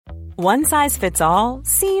One size fits all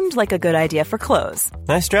seemed like a good idea for clothes.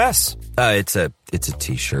 Nice dress. It's a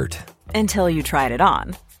t-shirt. Until you tried it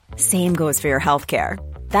on. Same goes for your healthcare.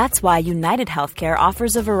 That's why United Healthcare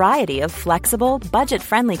offers a variety of flexible,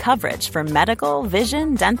 budget-friendly coverage for medical,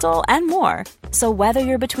 vision, dental, and more. So whether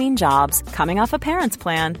you're between jobs, coming off a parent's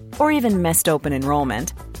plan, or even missed open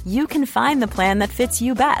enrollment, you can find the plan that fits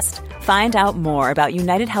you best. Find out more about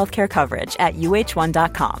United Healthcare coverage at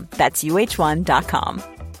uh1.com. That's uh1.com.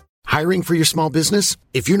 Hiring for your small business?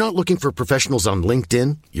 If you're not looking for professionals on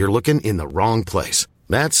LinkedIn, you're looking in the wrong place.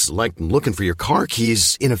 That's like looking for your car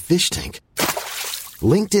keys in a fish tank.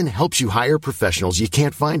 LinkedIn helps you hire professionals you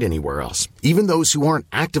can't find anywhere else, even those who aren't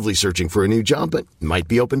actively searching for a new job but might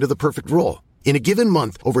be open to the perfect role. In a given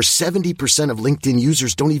month, over 70% of LinkedIn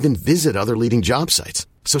users don't even visit other leading job sites.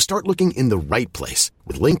 So start looking in the right place.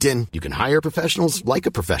 With LinkedIn, you can hire professionals like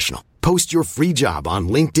a professional. Post your free job on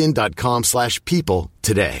linkedin.com/people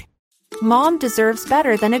today. Mom deserves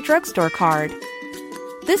better than a drugstore card.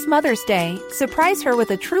 This Mother's Day, surprise her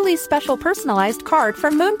with a truly special personalized card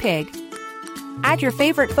from Moonpig. Add your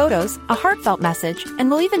favorite photos, a heartfelt message,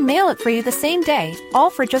 and we'll even mail it for you the same day, all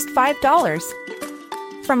for just $5.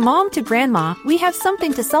 From mom to grandma, we have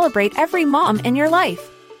something to celebrate every mom in your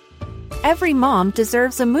life. Every mom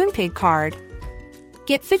deserves a Moonpig card.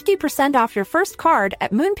 Get 50% off your first card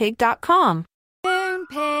at Moonpig.com.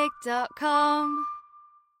 Moonpig.com.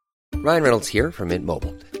 Ryan Reynolds here from Mint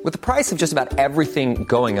Mobile. With the price of just about everything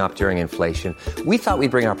going up during inflation, we thought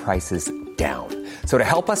we'd bring our prices down. So to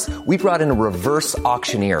help us, we brought in a reverse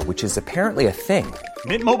auctioneer, which is apparently a thing.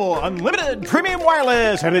 Mint Mobile Unlimited Premium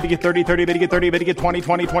Wireless. How to get 30, 30, how to get 30, how to get 20,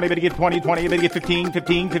 20, 20, how to get 20, 20, how to get 15,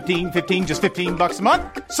 15, 15, 15, just $15 a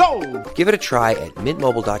month? Sold! Give it a try at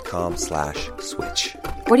mintmobile.com/switch.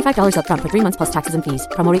 $45 up front for 3 months plus taxes and fees.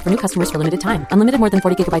 Promo rate for new customers for limited time. Unlimited more than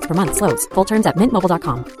 40 gigabytes per month. Slows full terms at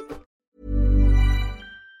mintmobile.com.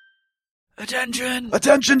 Attention!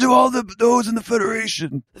 Attention to all those in the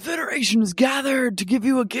Federation! The Federation is gathered to give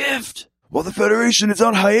you a gift! Well, the Federation is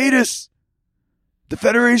on hiatus! The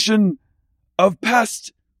Federation of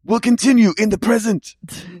past will continue in the present!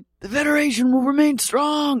 The Federation will remain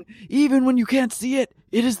strong, even when you can't see it.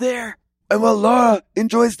 It is there. And while Laura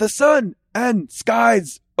enjoys the sun and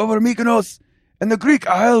skies over Mykonos and the Greek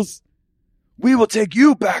Isles, we will take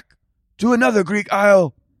you back to another Greek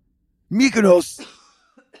Isle, Mykonos.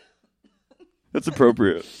 That's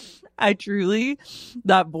appropriate. I truly,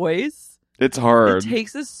 that voice. It's hard. It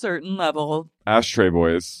takes a certain level. Ashtray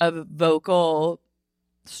voice. Of vocal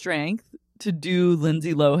strength to do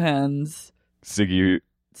Lindsay Lohan's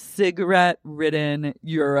cigarette-ridden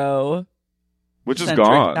Euro. Which is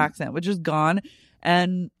gone. Accent, which is gone.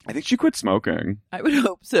 And I think she quit smoking. I would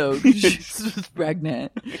hope so. She's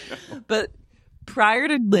pregnant. Yeah. But prior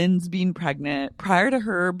to Lindsay being pregnant, prior to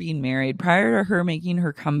her being married, prior to her making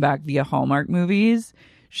her comeback via Hallmark movies,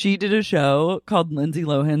 she did a show called Lindsay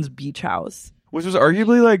Lohan's Beach House. Which was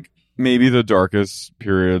arguably like maybe the darkest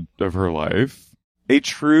period of her life. A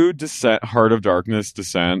true heart of darkness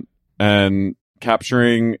descent and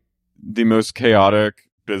capturing the most chaotic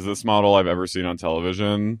business model I've ever seen on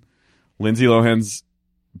television. Lindsay Lohan's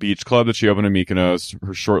beach club that she opened in Mykonos,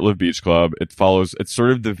 her short-lived beach club, it's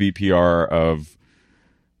sort of the VPR of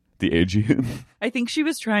the Aegean. I think she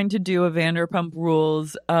was trying to do a Vanderpump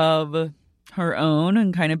Rules of her own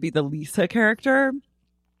and kind of be the Lisa character,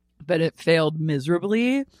 but it failed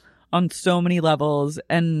miserably on so many levels.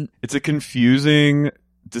 And it's a confusing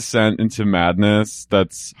descent into madness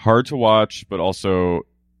that's hard to watch, but also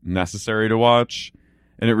necessary to watch.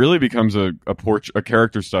 And it really becomes a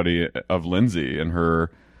character study of Lindsay and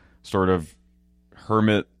her sort of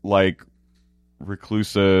hermit-like,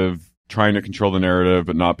 reclusive, trying to control the narrative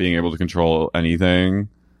but not being able to control anything.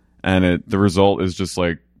 And the result is just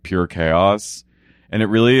like pure chaos. And it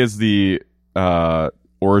really is the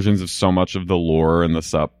origins of so much of the lore in the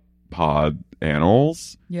SUP pod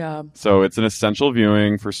annals. Yeah. So it's an essential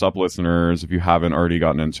viewing for SUP listeners if you haven't already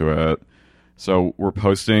gotten into it. So we're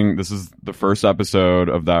posting, this is the first episode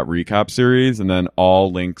of that recap series, and then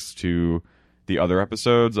all links to the other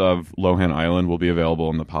episodes of Lohan Island will be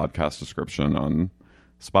available in the podcast description on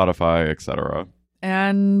Spotify, etc.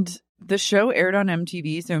 And the show aired on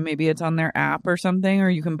MTV, so maybe it's on their app or something, or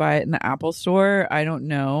you can buy it in the Apple Store. I don't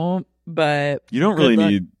know, but you don't really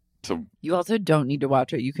need to. You also don't need to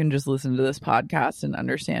watch it. You can just listen to this podcast and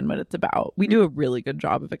understand what it's about. We do a really good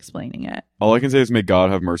job of explaining it. All I can say is may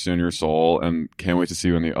God have mercy on your soul, and can't wait to see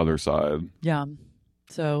you on the other side. Yeah.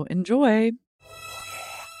 So enjoy.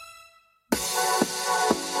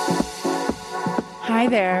 Hi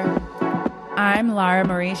there. I'm Lara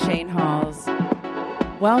Marie Shane Halls.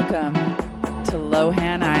 Welcome to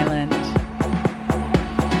Lohan Island.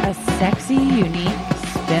 sexy, unique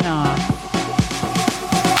spin-off.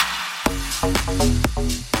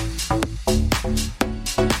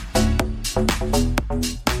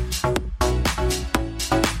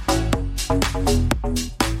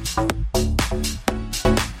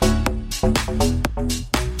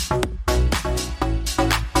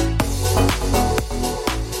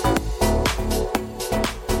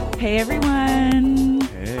 Hey everyone.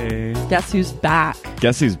 Hey. Guess who's back?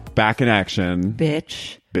 Guess who's back in action?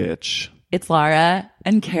 Bitch. It's Lara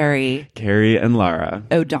and Carrie. Carrie and Lara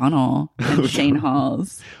O'Donnell and Shane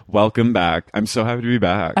Halls. Welcome back. I'm so happy to be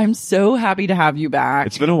back. I'm so happy to have you back.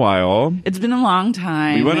 It's been a while. It's been a long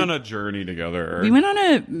time. We went on a journey together. We went on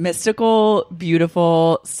a mystical,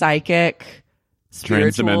 beautiful, psychic,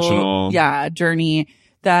 spiritual, transdimensional journey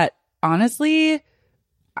that honestly,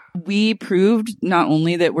 we proved not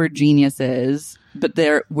only that we're geniuses, but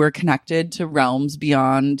we're connected to realms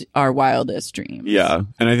beyond our wildest dreams. Yeah.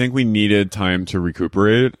 And I think we needed time to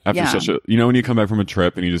recuperate after such a, when you come back from a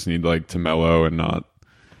trip and you just need to mellow and not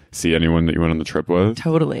see anyone that you went on the trip with.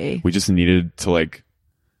 Totally. We just needed to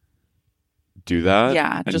do that.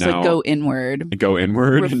 Yeah. Just go inward. Go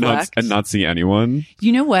inward reflect. and not see anyone.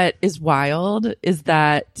 You know what is wild is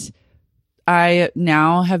that I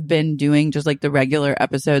now have been doing just the regular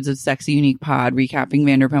episodes of Sexy Unique Pod recapping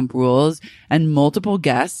Vanderpump Rules, and multiple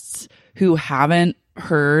guests who haven't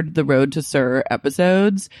heard the Road to Sir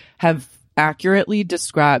episodes have accurately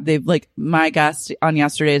described. They've my guest on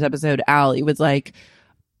yesterday's episode, Allie, was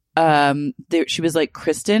she was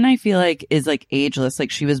Kristen, I feel is ageless.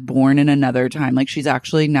 She was born in another time. She's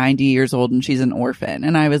actually 90 years old and she's an orphan.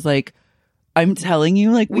 And I was I'm telling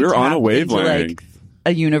you, we're on a wavelength.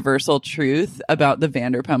 A universal truth about the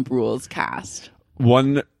Vanderpump Rules cast.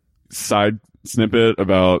 One side snippet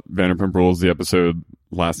about Vanderpump Rules, the episode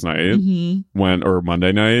last night, or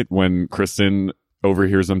Monday night, when Kristen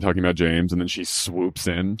overhears them talking about James and then she swoops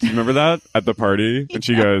in. Do you remember that at the party? And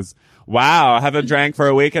she goes, "Wow, I haven't drank for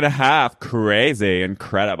a week and a half. Crazy,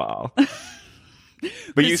 incredible."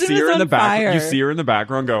 But you see her in the back. You see her in the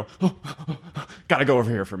background go, "Gotta go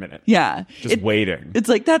over here for a minute." Yeah, just waiting. It's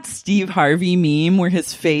that Steve Harvey meme where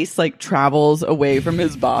his face travels away from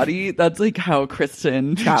his body. That's how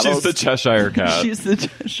Kristen travels. She's the Cheshire Cat. She's the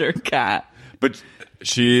Cheshire Cat. But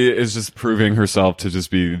she is just proving herself to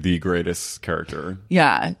just be the greatest character.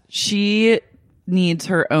 Yeah, she needs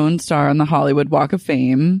her own star on the Hollywood Walk of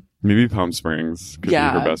Fame. Maybe Palm Springs could be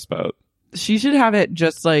her best bet. She should have it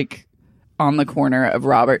just on the corner of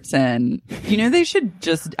Robertson. They should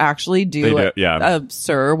just actually do a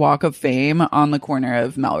Sir Walk of Fame on the corner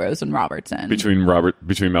of Melrose and Robertson. Between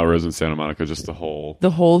Melrose and Santa Monica, just the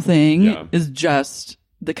whole thing is just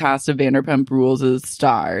the cast of Vanderpump Rules as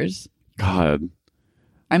stars. God.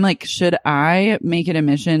 I'm should I make it a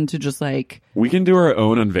mission to just we can do our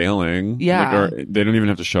own unveiling. Yeah. They don't even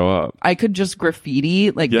have to show up. I could just graffiti,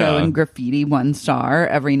 go and graffiti one star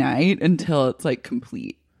every night until it's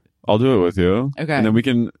complete. I'll do it with you. Okay. And then we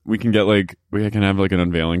can get we can have an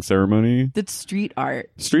unveiling ceremony. That's street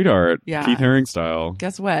art. Street art. Yeah. Keith Haring style.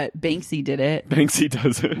 Guess what? Banksy did it. Banksy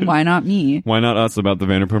does it. Why not me? Why not us about the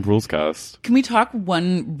Vanderpump Rules cast? Can we talk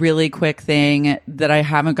one really quick thing that I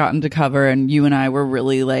haven't gotten to cover and you and I were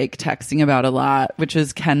really texting about a lot, which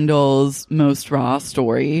is Kendall's most raw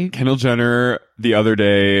story. Kendall Jenner the other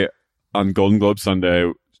day on Golden Globe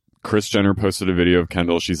Sunday, Kris Jenner posted a video of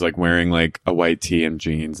Kendall. She's wearing a white tee and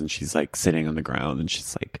jeans, and she's sitting on the ground, and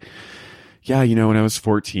she's yeah, when I was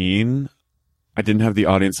 14, I didn't have the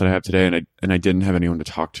audience that I have today, and I didn't have anyone to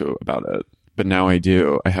talk to about it. But now I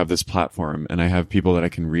do. I have this platform, and I have people that I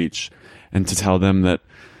can reach and to tell them that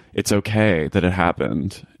it's okay that it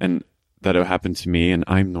happened, and that it happened to me, and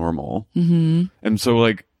I'm normal. Mm-hmm. And so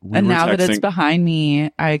and now that it's behind me,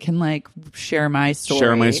 I can share my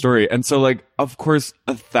story. And so of course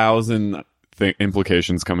 1,000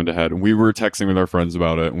 implications come into head. And we were texting with our friends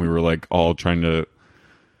about it, and we were all trying to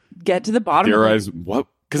get to the bottom theorize what,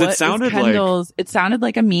 because it sounded it sounded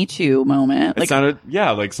like a Me Too moment. It sounded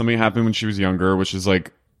something happened when she was younger, which is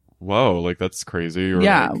whoa, that's crazy.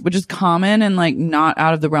 Or which is common and not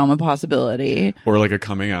out of the realm of possibility. Or a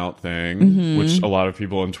coming out thing, which a lot of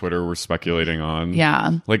people on Twitter were speculating on.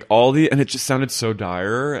 Yeah. And it just sounded so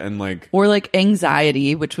dire and or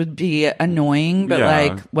anxiety, which would be annoying,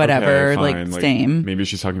 but whatever, okay, same. Maybe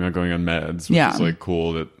she's talking about going on meds, which is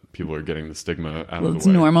cool that people are getting the stigma out of the way. Let's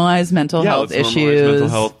normalize mental health issues. Normalize mental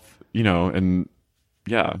health, and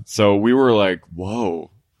so we were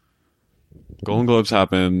whoa. Golden Globes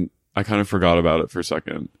happened. I kind of forgot about it for a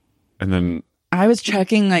second. And then I was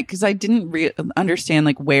checking, because I didn't understand,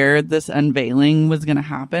 where this unveiling was going to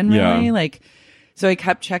happen, really. Yeah. So I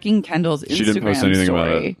kept checking Kendall's Instagram she didn't post anything story.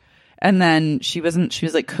 about it. And then she was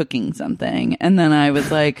like cooking something. And then I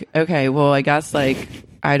was like, okay, well, I guess like,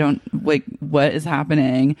 I don't like what is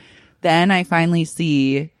happening. Then I finally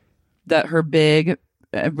see that her big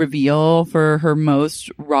reveal for her most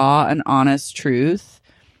raw and honest truth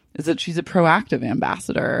is that she's a Proactive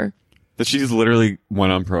ambassador. That she's literally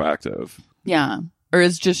went on Proactive. Yeah. Or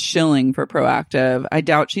is just shilling for Proactive. I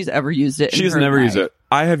doubt she's ever used it. She's never used it.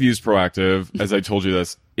 I have used Proactive, as I told you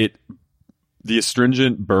this. The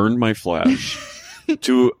astringent burned my flesh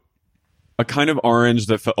to a kind of orange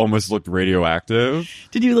that almost looked radioactive.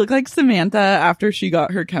 Did you look like Samantha after she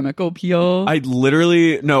got her chemical peel? I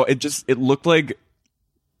literally, no, it looked like,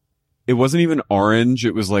 it wasn't even orange.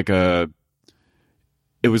 It was almost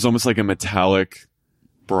like a metallic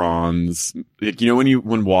bronze. Like, you know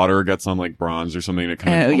when water gets on like bronze or something, it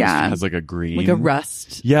kind of has like a green. Like a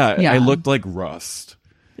rust. Yeah, I looked like rust.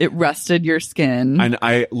 It rusted your skin. And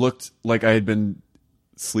I looked like I had been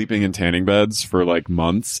sleeping in tanning beds for like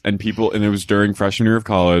months, and it was during freshman year of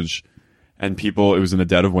college, and it was in the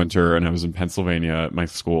dead of winter, and I was in Pennsylvania at my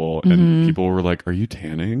school, and people were like, "Are you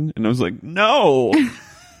tanning?" And I was like, "No."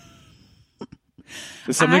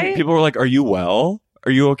 People were like, "Are you well?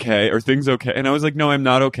 Are you okay? Are things okay?" And I was like, "No, I'm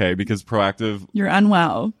not okay," because Proactive. You're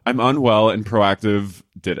unwell. I'm unwell, and Proactive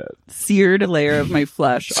did it. Seared a layer of my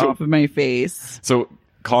flesh off of my face. So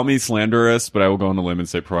call me slanderous, but I will go on a limb and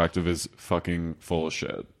say Proactive is fucking full of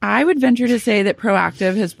shit. I would venture to say that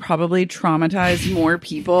Proactive has probably traumatized more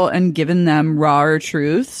people and given them rawer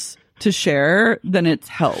truths to share than it's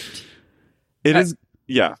helped. It is.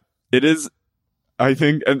 It I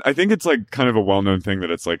think it's like kind of a well-known thing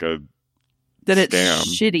that it's like a that it's scam,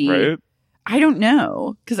 shitty, right? I don't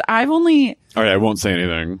know, because I've only. All right, I won't say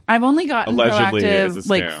anything. I've only gotten Allegedly, Proactive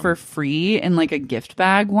like for free in like a gift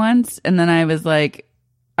bag once, and then I was like,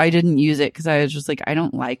 I didn't use it because I was just like, I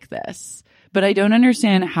don't like this. But I don't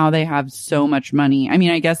understand how they have so much money. I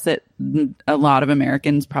mean, I guess that a lot of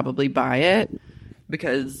Americans probably buy it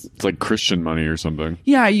because it's like Christian money or something.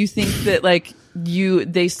 Yeah, you think that like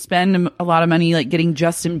they spend a lot of money like getting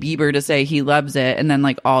Justin Bieber to say he loves it, and then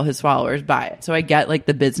like all his followers buy it. So I get like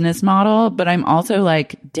the business model, but I'm also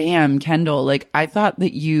like, damn, Kendall, like I thought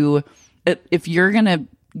that if you're gonna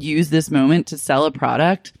use this moment to sell a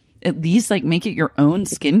product, at least like make it your own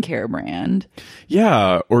skincare brand.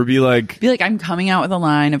 Yeah, or be like I'm coming out with a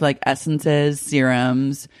line of like essences,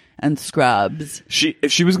 serums, and scrubs.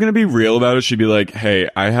 If she was going to be real about it, she'd be like, "Hey,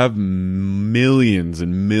 I have millions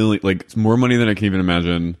and millions, like more money than I can even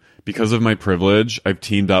imagine. Because of my privilege, I've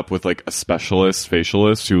teamed up with like a specialist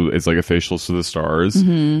facialist who is like a facialist to the stars,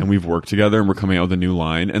 and we've worked together, and we're coming out with a new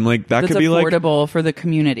line, and like that's could be affordable for the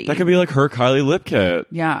community. That could be like her Kylie lip kit.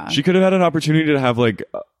 Yeah, she could have had an opportunity to have like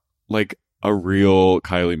a real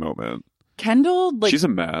Kylie moment. Kendall, like, she's a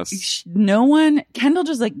mess. Kendall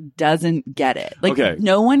just like doesn't get it. Like, okay.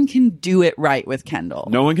 No one can do it right with Kendall.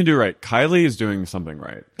 No one can do it right. Kylie is doing something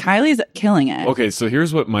right. Kylie's killing it. Okay, so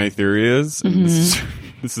here's what my theory is. And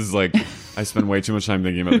this is like, I spend way too much time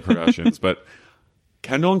thinking about the Kardashians, but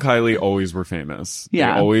Kendall and Kylie always were famous.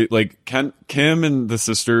 Yeah. They always, like, Kim and the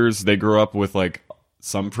sisters, they grew up with like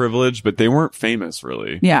some privilege, but they weren't famous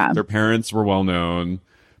really. Yeah. Their parents were well known.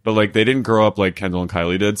 But, like, they didn't grow up like Kendall and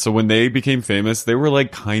Kylie did. So when they became famous, they were,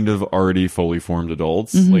 like, kind of already fully formed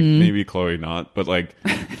adults. Like, maybe Khloe not. But, like,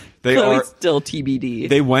 they Khloe's still TBD.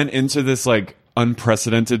 They went into this, like,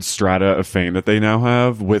 unprecedented strata of fame that they now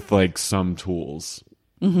have with, like, some tools.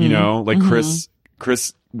 You know? Like, Chris,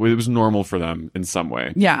 it was normal for them in some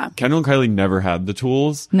way. Yeah. Kendall and Kylie never had the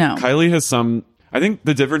tools. No. Kylie has some... I think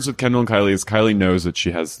the difference with Kendall and Kylie is Kylie knows that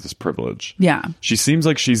she has this privilege. Yeah. She seems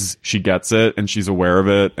like she gets it and she's aware of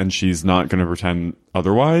it and she's not going to pretend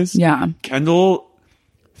otherwise. Yeah. Kendall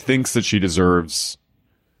thinks that she deserves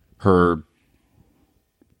her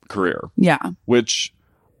career. Yeah. Which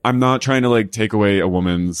I'm not trying to like take away a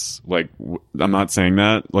woman's like I'm not saying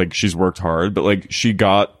that. Like she's worked hard, but like she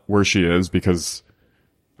got where she is because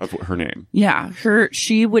of her name. Yeah.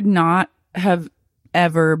 She would not have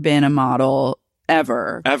ever been a model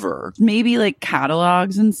ever. Maybe like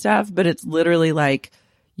catalogs and stuff, but it's literally like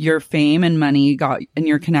your fame and money and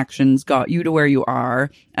your connections got you to where you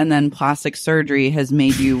are, and then plastic surgery has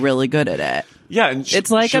made you really good at it. Yeah, and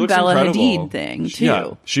it's like a Bella Hadid thing too.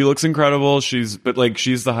 Yeah, she looks incredible. She's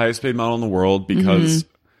the highest paid model in the world because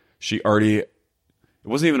she already. It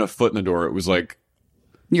wasn't even a foot in the door. It was like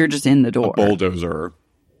you're just in the door. A bulldozer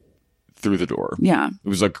through the door. Yeah, it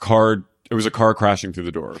was a car. It was a car crashing through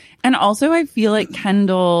the door. And also, I feel like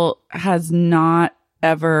Kendall has not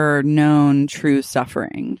ever known true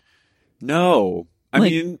suffering. No. I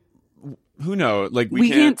mean, who knows? Like, we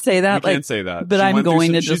can't say that. We can't say that. But I'm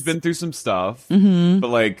going to just... She's been through some stuff. But,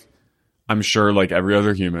 like, I'm sure like every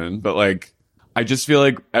other human, but like I just feel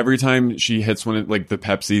like every time she hits one, like the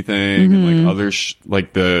Pepsi thing and like other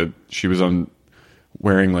she was on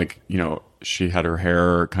wearing like, you know, she had her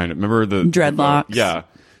hair kind of, remember the dreadlocks? Yeah.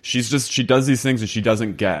 She does these things and she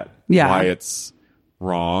doesn't get why it's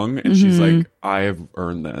wrong. And she's like, I have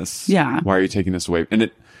earned this. Yeah. Why are you taking this away? And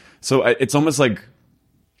it's almost like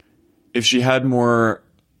if she was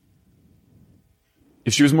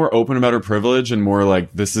more open about her privilege and more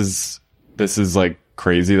like, this is like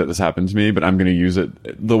crazy that this happened to me, but I'm going to use it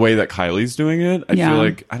the way that Kylie's doing it. I feel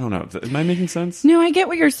like, I don't know. Am I making sense? No, I get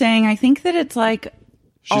what you're saying. I think that it's like,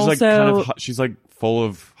 she's also, like kind of she's like full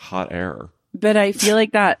of hot air. But I feel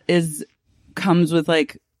like that comes with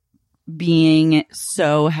like being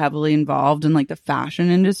so heavily involved in like the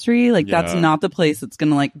fashion industry. Like that's not the place that's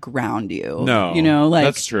gonna like ground you. No, you know, like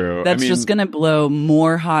that's true. That's just gonna blow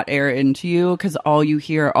more hot air into you because all you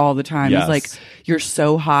hear all the time is like, you're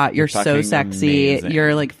so hot, you're so sexy, amazing.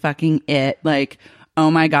 You're like fucking it, like, oh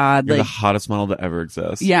my God, You're like the hottest model that ever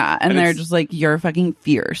exists. Yeah, and they're just like, you're fucking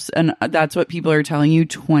fierce, and that's what people are telling you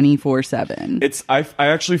 24/7. I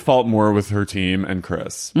actually fault more with her team and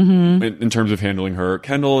Chris in terms of handling her.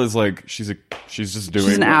 Kendall is like she's just doing.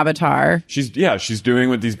 She's an avatar. She's doing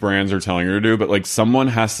what these brands are telling her to do, but like someone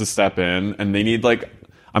has to step in, and they need like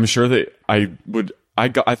I'm sure that I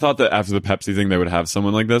thought that after the Pepsi thing they would have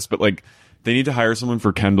someone like this, but like they need to hire someone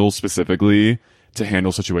for Kendall specifically to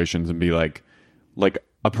handle situations and be like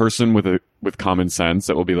a person with common sense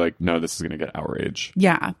that will be like, no, this is going to get outrage.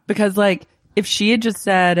 Yeah, because like if she had just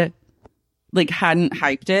said, like hadn't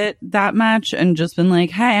hyped it that much and just been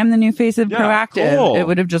like, hey, I'm the new face of Proactive, cool. It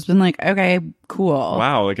would have just been like, okay, cool.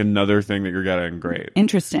 Wow, like another thing that you're getting. Great.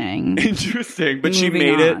 Interesting. But she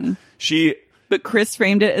made on. it. But Chris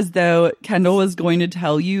framed it as though Kendall was going to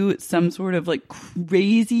tell you some sort of like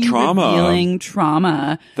crazy revealing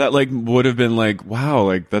trauma that like would have been like, wow,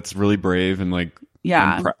 like that's really brave and like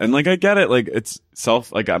and like I get it, like it's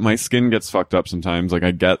like my skin gets fucked up sometimes, like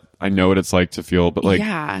I know what it's like to feel, but like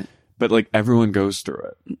but like everyone goes through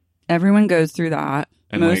it. Everyone goes through that.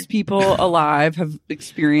 And most people alive have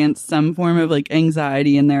experienced some form of like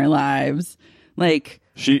anxiety in their lives. Like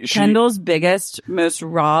Kendall's biggest, most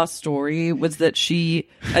raw story was that she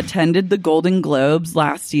attended the Golden Globes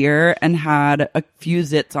last year and had a few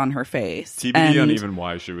zits on her face. TBD on even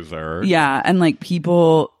why she was there. Yeah, and like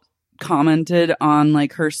people commented on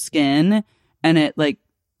like her skin, and it like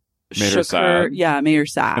made her sad. Made her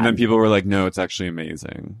sad. And then people were like, "No, it's actually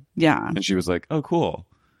amazing." Yeah, and she was like, "Oh, cool."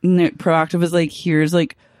 And Proactive was like, "Here's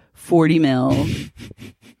like 40 mil."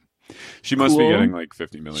 She must be getting like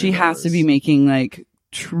 $50 million. She has to be making like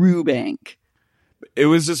true bank. It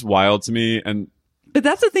was just wild to me, but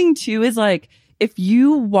that's the thing too, is like if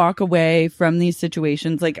you walk away from these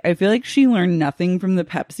situations, like I feel like she learned nothing from the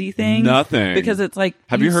Pepsi thing. Nothing. Because it's like,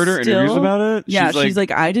 have you heard her interviews about it? Yeah, she's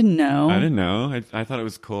like, I didn't know. I thought it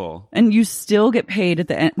was cool. And you still get paid at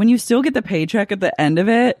the end. When you still get the paycheck at the end of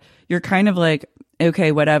it, you're kind of like,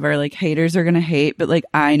 okay, whatever, like haters are gonna hate, but like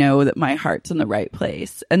I know that my heart's in the right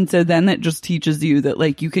place. And so then that just teaches you that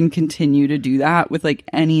like you can continue to do that with like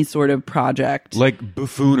any sort of project. Like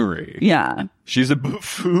buffoonery. Yeah. She's a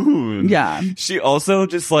buffoon. Yeah. She also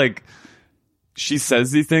just like, she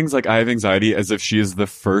says these things like I have anxiety as if she is the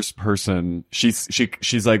first person.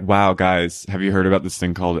 She's like, wow, guys, have you heard about this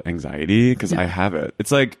thing called anxiety? Because I have it.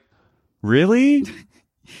 It's like, really?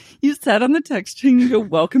 You said on the text chain, you go,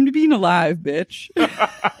 welcome to being alive, bitch.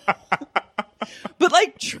 But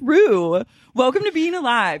like, true. Welcome to being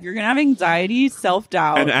alive. You're going to have anxiety,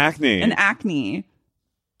 self-doubt. And acne.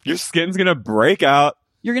 Your skin's going to break out.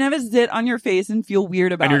 You're going to have a zit on your face and feel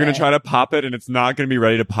weird about it. And you're going to try to pop it and it's not going to be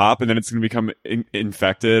ready to pop. And then it's going to become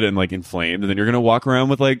infected and like inflamed. And then you're going to walk around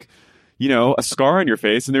with like, you know, a scar on your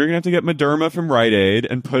face. And then you're going to have to get Mederma from Rite Aid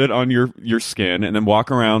and put it on your skin. And then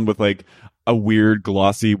walk around with like a weird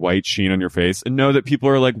glossy white sheen on your face and know that people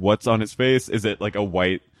are like, what's on his face? Is it like a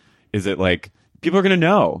white? Is it like, people are going to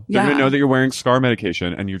know. They're going to know that you're wearing scar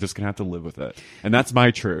medication and you're just going to have to live with it. And that's my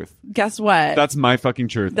truth. Guess what? That's my fucking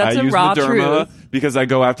truth. That's I a use raw Mederma truth. because I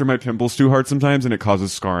go after my pimples too hard sometimes and it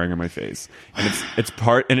causes scarring on my face. And it's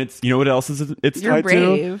part, and it's, you know what else is it's You're tied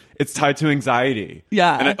brave. to? It's tied to anxiety.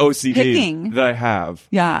 Yeah. And OCD Picking. that I have.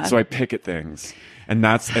 Yeah. So I pick at things. And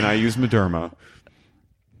I use Mederma.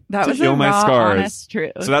 That was heal a my raw, scars. honest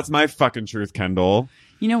truth. So that's my fucking truth, Kendall.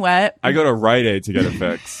 You know what? I go to Rite Aid to get it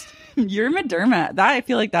fixed. You're Mederma. I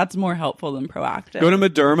feel like that's more helpful than Proactive. Go to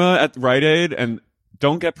Mederma at Rite Aid and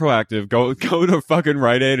don't get proactive. Go to fucking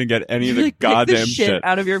Rite Aid and get any of the like, goddamn pick the shit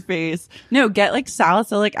out of your face. No, get like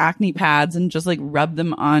salicylic acne pads and just like rub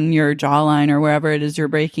them on your jawline or wherever it is you're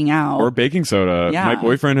breaking out. Or baking soda. Yeah. My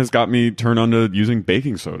boyfriend has got me turned on to using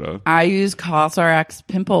baking soda. I use CosRX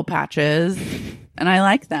pimple patches and I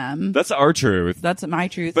like them. That's our truth. That's my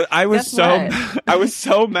truth. But I was Guess what? I was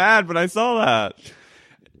so mad when I saw that.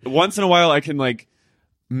 Once in a while, I can like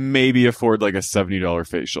maybe afford like a $70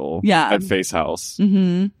 facial. Yeah. At Face House.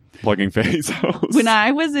 Mm-hmm. Plugging Face House. When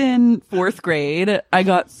I was in 4th grade, I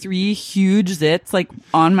got 3 huge zits like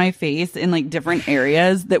on my face in like different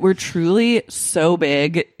areas that were truly so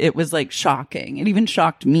big. It was like shocking. It even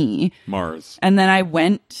shocked me. Mars. And then I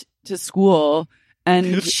went to school and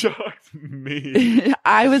It shocked me.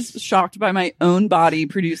 I was shocked by my own body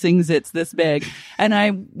producing zits this big. And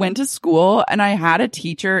I went to school and I had a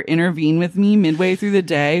teacher intervene with me midway through the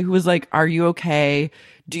day who was like, "Are you okay?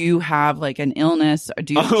 Do you have like an illness?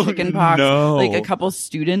 Do you have chicken pox?" No. Like a couple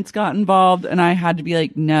students got involved and I had to be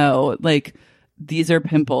like, "No, like these are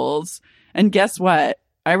pimples." And guess what?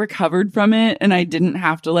 I recovered from it and I didn't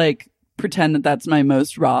have to like pretend that that's my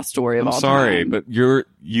most raw story of I'm all sorry, time. but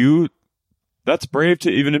you that's brave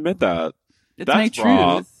to even admit that. It's that's my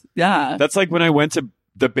raw. truth. Yeah. That's like when I went to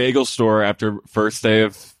the bagel store after first day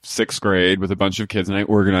of 6th grade with a bunch of kids and I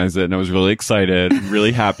organized it and I was really excited,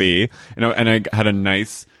 really happy. And I had a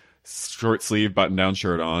nice short sleeve button down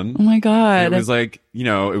shirt on. Oh my God. And it was like, you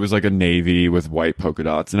know, it was like a navy with white polka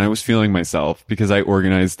dots. And I was feeling myself because I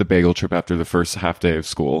organized the bagel trip after the first half day of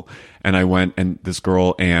school. And I went and this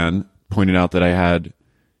girl, Anne, pointed out that I had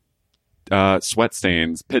sweat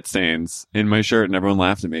stains, pit stains in my shirt, and everyone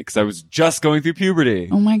laughed at me because I was just going through puberty.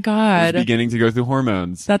 Oh my I God. was beginning to go through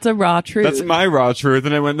hormones. That's a raw truth. That's my raw truth.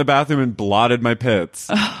 And I went in the bathroom and blotted my pits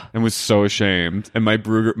and was so ashamed. And my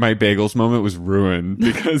bagels moment was ruined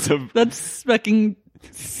because of That's fucking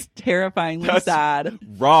terrifyingly sad.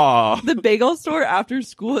 raw. The bagel store after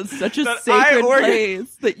school is such a That sacred I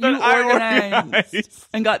place that you organized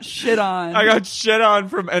and got shit on. I got shit on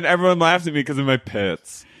and everyone laughed at me because of my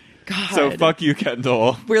pits. God. So fuck you,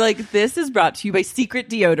 Kendall. We're like, this is brought to you by Secret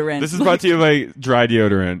Deodorant. This is brought to you by dry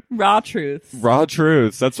deodorant. Raw truths. Raw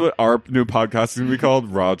truths. That's what our new podcast is going to be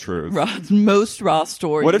called. Raw truths. Most raw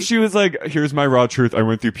stories. What if she was like, here's my raw truth. I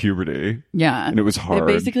went through puberty. Yeah. And it was hard.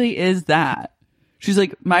 It basically is that. She's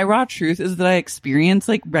like, my raw truth is that I experience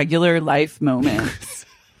like regular life moments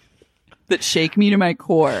that shake me to my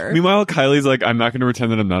core. Meanwhile, Kylie's like, I'm not going to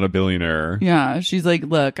pretend that I'm not a billionaire. Yeah, she's like,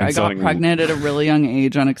 look, I got selling- pregnant at a really young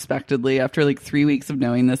age unexpectedly after like 3 weeks of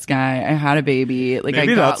knowing this guy. I had a baby. Like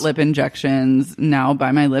Maybe I got that's- lip injections. Now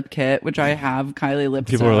buy my lip kit, which I have Kylie lip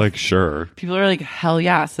People stuff. are like, sure. People are like, hell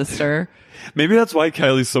yeah, sister. Maybe that's why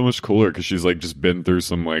Kylie's so much cooler because she's like just been through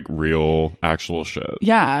some like real, actual shit.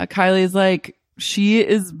 Yeah, Kylie's like, she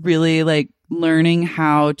is really like learning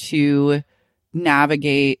how to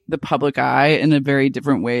navigate the public eye in a very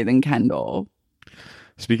different way than Kendall.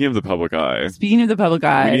 Speaking of the public eye, Speaking of the public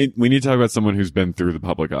eye, we need to talk about someone who's been through the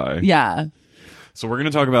public eye. yeah, So we're going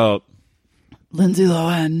to talk about. Lindsay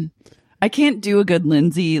Lohan. I can't do a good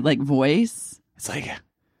Lindsay like voice. It's like.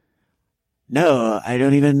 No, I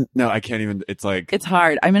don't even. No, I can't even. It's like. It's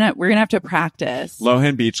hard. We're gonna have to practice.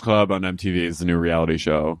 Lohan Beach Club on MTV is the new reality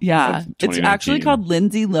show. Yeah, it's 2019. actually called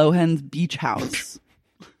Lindsay Lohan's Beach House.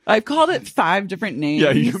 I've called it 5 different names.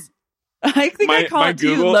 Yeah, I think I called it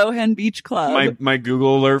to Lohan Beach Club. My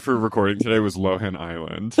Google alert for recording today was Lohan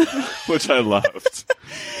Island, which I loved.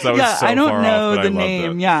 That was yeah, so I don't far know off, but the I loved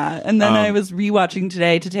name. it. Yeah, and then I was rewatching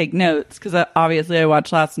today to take notes because obviously I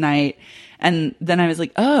watched last night, and then I was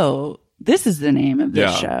like, oh, this is the name of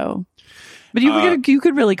this show. But you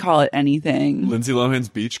could really call it anything. Lindsay Lohan's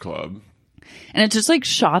Beach Club. And it's just like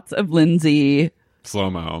shots of Lindsay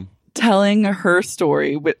Slow-mo. telling her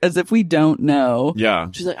story as if we don't know. Yeah.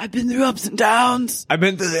 She's like, I've been through ups and downs. I've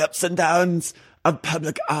been through the ups and downs of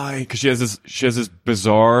public eye. Because she has this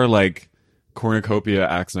bizarre, like, cornucopia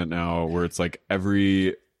accent now where it's like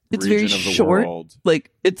every It's region very of the short. world.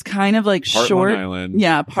 Like, it's kind of like Part short. Long Island.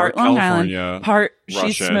 Yeah, part Long California, Island. Part, she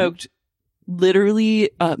Russian. smoked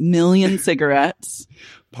literally a million cigarettes.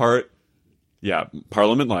 Part, yeah,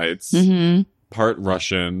 Parliament Lights. Mm-hmm. Part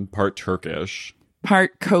Russian. Part Turkish.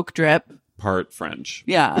 Part Coke drip. Part French.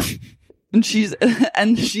 Yeah. and she's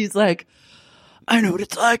like, I know what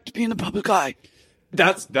it's like to be in the public eye.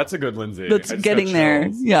 That's a good Lindsay. That's I just getting got there.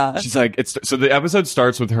 chills. Yeah. She's like, so the episode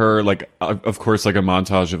starts with her, like, of course, like a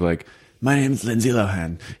montage of like, my name's Lindsay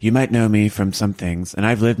Lohan. You might know me from some things, and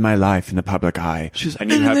I've lived my life in the public eye. She's and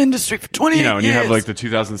been in the industry for 20 years. and you have like the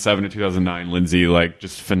 2007 to 2009 Lindsay, like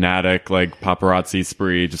just fanatic, like paparazzi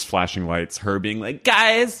spree, just flashing lights. Her being like,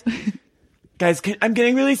 guys, guys, I'm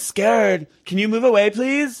getting really scared. Can you move away,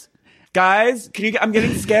 please? Guys, I'm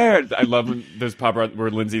getting scared. I love when there's paparazzi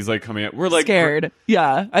where Lindsay's like coming out. We're like scared.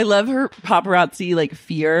 Yeah. I love her paparazzi like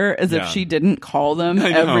fear as if she didn't call them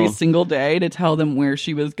every single day to tell them where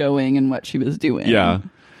she was going and what she was doing. Yeah.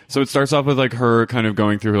 So it starts off with like her kind of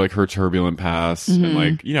going through like her turbulent past and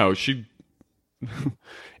like, you know,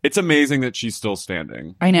 it's amazing that she's still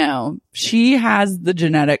standing. I know. She has the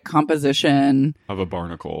genetic composition of a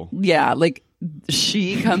barnacle. Yeah, like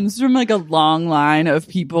she comes from like a long line of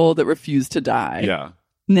people that refuse to die. Yeah.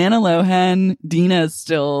 Nana Lohan, Dina is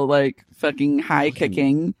still like fucking high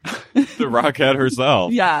kicking. The Rockette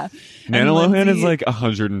herself. Yeah. Nana Lohan is like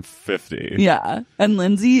 150. Yeah. And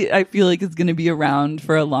Lindsay, I feel like, is going to be around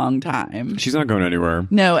for a long time. She's not going anywhere.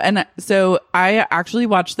 No. And so I actually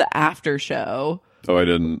watched the after show. Oh, I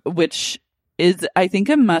didn't. Which is, I think,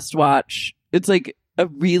 a must watch. It's like a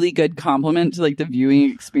really good compliment to like the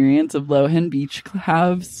viewing experience of Lohan Beach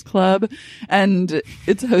House Club. And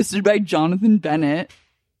it's hosted by Jonathan Bennett,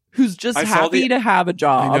 who's just happy to have a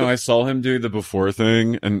job. I know. I saw him do the before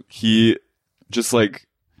thing, and he just like,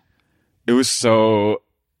 it was so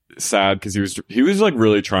sad because he was like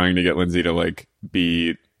really trying to get Lindsay to like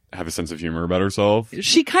have a sense of humor about herself.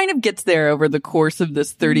 She kind of gets there over the course of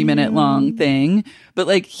this 30-minute long thing, but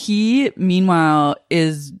like he meanwhile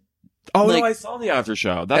is no, like, I saw the after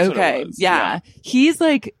show. That's okay, what it was. Yeah. He's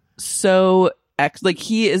like so like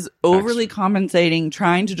he is overly compensating,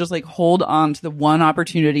 trying to just like hold on to the one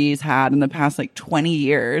opportunity he's had in the past like 20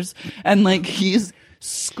 years, and like he's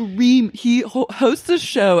he hosts a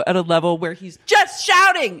show at a level where he's just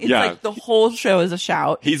shouting. It's like the whole show is a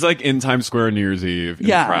shout. He's like in Times Square New Year's Eve in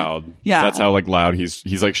the crowd. Yeah. That's how like loud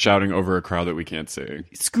he's like shouting over a crowd that we can't see.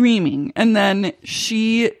 Screaming. And then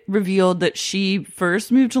she revealed that she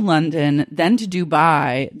first moved to London, then to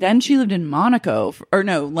Dubai, then she lived in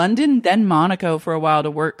London, then Monaco for a while to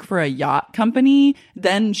work for a yacht company.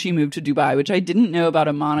 Then she moved to Dubai, which I didn't know about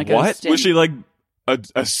a Monaco stint. Was she like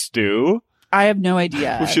a stew? I have no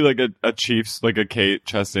idea. Was she like a Chiefs, like a Kate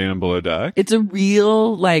Chastain and Below Deck? It's a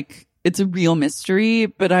real mystery,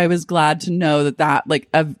 but I was glad to know that like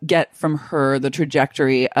get from her the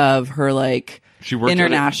trajectory of her like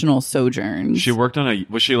international sojourns. She worked on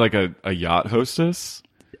was she like a yacht hostess?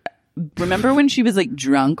 Remember when she was like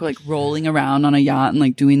drunk, like rolling around on a yacht and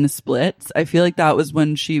like doing the splits? I feel like that was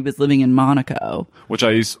when she was living in Monaco. Which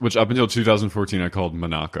up until 2014 I called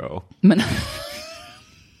Monaco.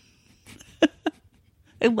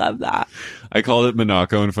 I love that. I called it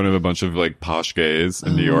Monaco in front of a bunch of like posh gays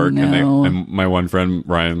in New York. No. And my one friend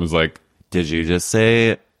Ryan was like, "Did you just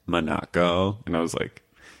say Monaco?" And I was like,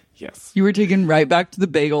 "Yes." You were taken right back to the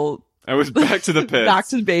bagel. I was back to the pits. Back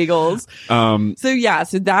to bagels.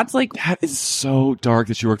 So that's like, that is so dark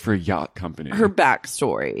that she worked for a yacht company. Her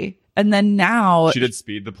backstory. And then now she did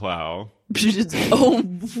Speed the Plow. She did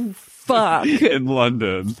fuck. In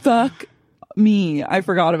London. Fuck me. I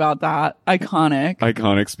forgot about that.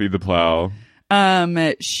 Iconic Speed the Plow.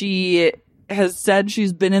 She has said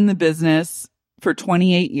she's been in the business for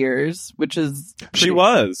 28 years, which is she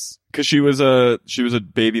was because she was a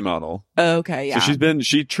baby model. Okay, yeah. So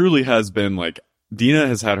she truly has been like, Dina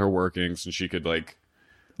has had her working since she could like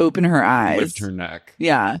open her eyes, lift her neck.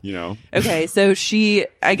 Yeah. You know? Okay. So she,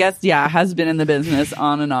 I guess, has been in the business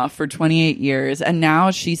on and off for 28 years. And now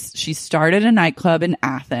she started a nightclub in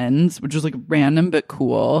Athens, which was like random but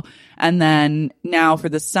cool. And then now for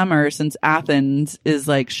the summer, since Athens is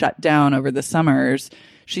like shut down over the summers,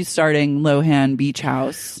 she's starting Lohan Beach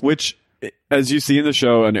House. Which, as you see in the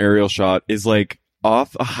show, an aerial shot is like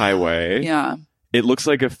off a highway. Yeah. It looks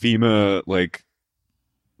like a FEMA, like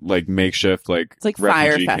makeshift, like it's like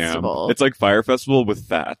Fire camp. Festival. It's like Fire Festival with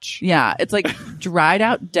thatch. Yeah, it's like dried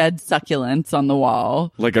out dead succulents on the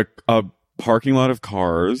wall, like a parking lot of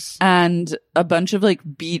cars, and a bunch of like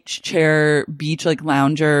beach like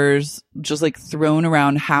loungers just like thrown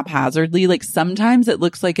around haphazardly. Like sometimes it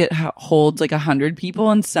looks like it holds like 100 people,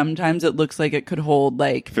 and sometimes it looks like it could hold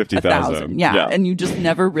like 50,000. Yeah, and you just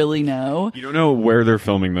never really know. You don't know where they're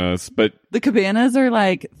filming this, but the cabanas are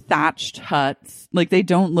like thatched huts. Like they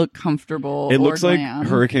don't look comfortable. It looks like glam.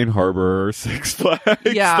 Hurricane Harbor or Six Flags,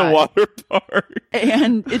 yeah, the water park.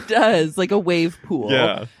 And it does, like a wave pool.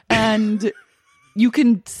 Yeah. And you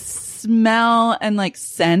can smell and like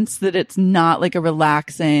sense that it's not like a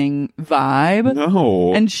relaxing vibe.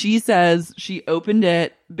 No. And she says she opened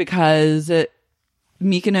it because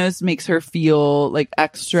Mykonos makes her feel like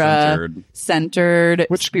extra centered,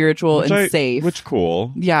 spiritual, and safe. Which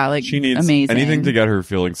cool. Yeah, like she needs amazing. Anything to get her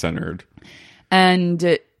feeling centered.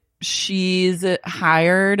 And she's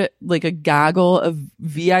hired like a gaggle of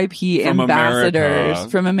VIP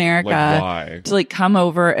ambassadors from America Like, why? to like come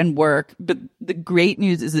over and work. But the great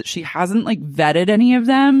news is that she hasn't like vetted any of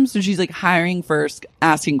them. So she's like hiring first,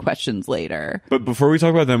 asking questions later. But before we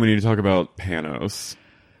talk about them, we need to talk about Panos.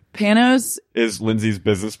 Panos is Lindsay's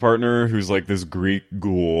business partner, who's like this Greek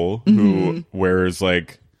ghoul who wears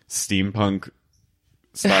like steampunk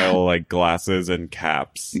style like glasses and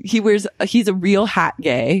caps. He's a real hat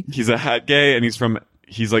gay. He's a hat gay, and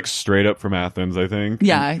he's like straight up from Athens, I think.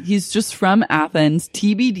 Yeah, he's just from Athens.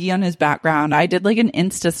 TBD on his background. I did like an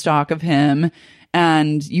Insta stalk of him,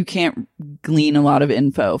 and you can't glean a lot of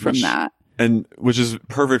info from that. And which is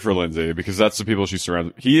perfect for Lindsay, because that's the people she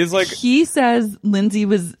surrounds. He says Lindsay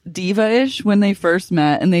was diva-ish when they first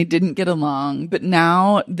met and they didn't get along, but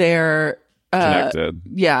now they're connected.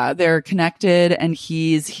 Yeah, they're connected, and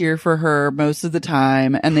he's here for her most of the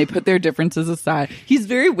time, and they put their differences aside. He's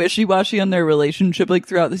very wishy-washy on their relationship, like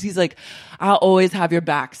throughout this. He's like, I'll always have your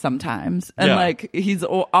back sometimes. And like, he's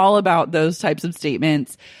all about those types of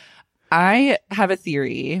statements. I have a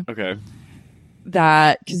theory. Okay.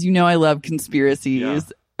 That, because I love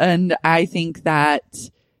conspiracies, and I think that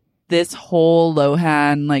this whole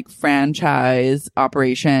Lohan like franchise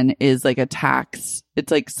operation is like a tax.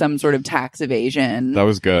 It's like some sort of tax evasion. That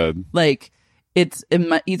was good. Like it's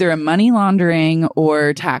either a money laundering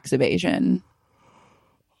or tax evasion.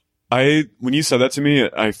 When you said that to me,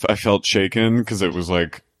 I felt shaken, because it was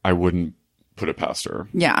like, I wouldn't put it past her.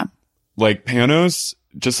 Yeah. Like Panos,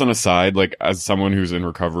 just on a side, like as someone who's in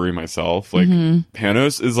recovery myself, like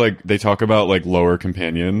Panos is like, they talk about like lower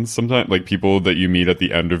companions sometimes, like people that you meet at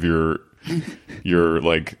the end of your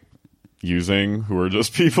like using, who are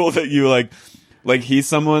just people that you like he's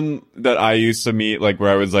someone that I used to meet, like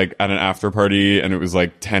where I was like at an after party and it was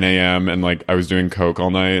like 10 a.m. and like I was doing coke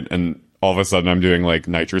all night, and all of a sudden I'm doing like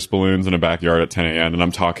nitrous balloons in a backyard at 10 a.m. and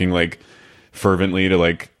I'm talking like fervently to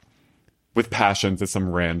like with passion to some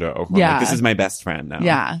rando. Yeah. Like, this is my best friend now.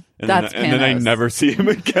 Yeah. And then I never see him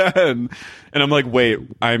again. And I'm like, wait,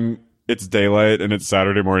 it's daylight and it's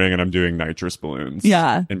Saturday morning and I'm doing nitrous balloons.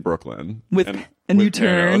 Yeah. In Brooklyn. And you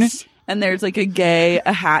turn and there's like a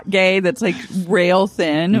hat gay that's like rail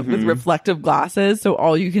thin with reflective glasses. So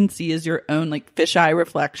all you can see is your own like fisheye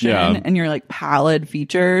reflection and your like pallid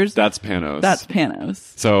features. That's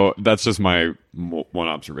Panos. So that's just my one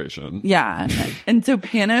observation. Yeah. And so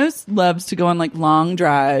Panos loves to go on like long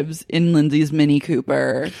drives in Lindsay's Mini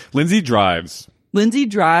Cooper. Lindsay drives.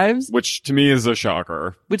 Which to me is a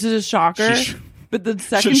shocker. But the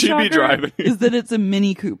second shocker is that it's a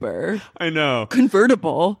Mini Cooper. I know.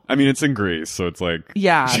 Convertible. I mean, it's in Greece, so it's like...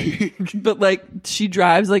 Yeah. But like, she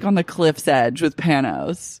drives like on the cliff's edge with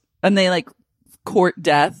Panos. And they like court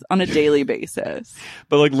death on a daily basis.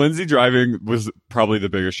 But like, Lindsay driving was probably the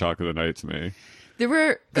biggest shock of the night to me. There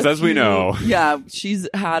were... Because as we know... Yeah, she's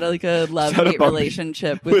had like a love-hate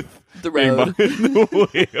relationship with the road.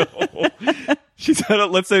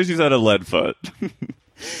 Let's say she's had a lead foot.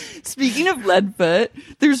 Speaking of Leadfoot,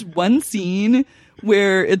 there's one scene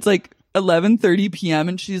where it's like 11:30 p.m.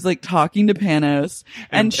 and she's like talking to Panos,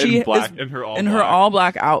 and she is in her all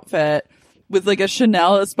black outfit with like a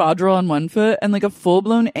Chanel espadrille on one foot and like a full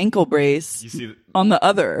blown ankle brace on the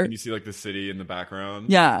other. And you see like the city in the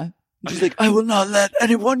background. Yeah, she's like, I will not let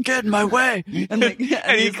anyone get in my way. And like,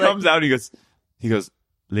 and he comes out. And he goes,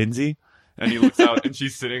 Lindsay, and he looks out, and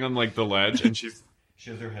she's sitting on like the ledge, and she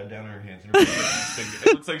has her head down and her hands in her face.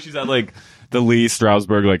 It looks like she's at like the Lee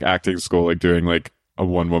Strasberg like acting school, like doing like a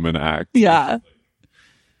one-woman act. Yeah.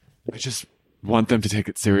 I just want them to take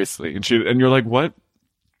it seriously. And you're like, what?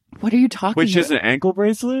 What are you talking about? Wait, she has an ankle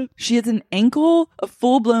bracelet? She has an ankle, a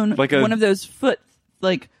full-blown, like one of those foot,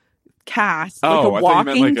 like, cast. Like a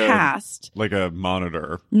walking cast. Like a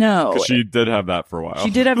monitor. No. Because she did have that for a while. She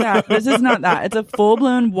did have that. This is not that. It's a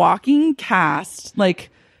full-blown walking cast, like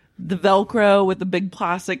the Velcro with the big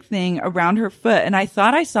plastic thing around her foot. And I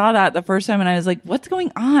thought I saw that the first time and I was like, what's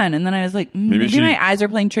going on? And then I was like, maybe my eyes are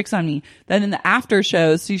playing tricks on me. Then in the after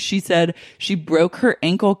shows, she said she broke her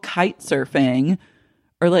ankle kite surfing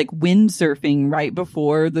or like wind surfing right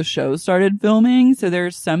before the show started filming. So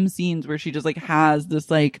there's some scenes where she just like has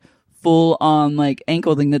this like full on like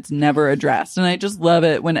ankle thing that's never addressed. And I just love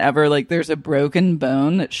it whenever like there's a broken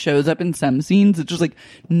bone that shows up in some scenes. It's just like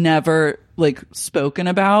never like spoken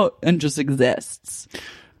about and just exists.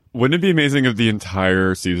 Wouldn't it be amazing if the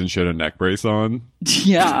entire season she had a neck brace on?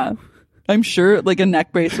 Yeah. I'm sure like a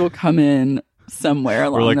neck brace will come in somewhere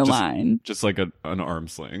along the line. Just like an arm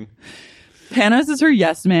sling. Panos is her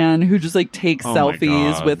yes man who just like takes Oh my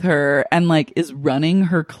selfies God. with her and like is running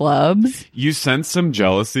her clubs. You sense some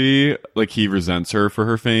jealousy, like he resents her for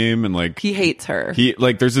her fame, and like He hates her. he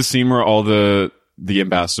like there's a scene where all the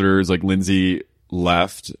ambassadors, like Lindsay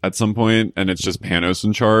left at some point, and it's just Panos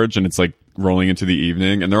in charge, and it's like rolling into the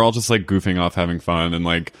evening, and they're all just like goofing off, having fun, and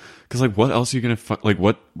like because like what else are you gonna like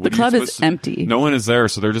what The are you club is supposed to- empty. No one is there,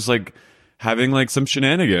 so they're just like having like some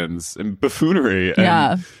shenanigans and buffoonery. And,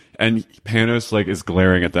 Yeah. And Panos like is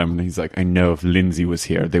glaring at them, and he's like, I know if Lindsay was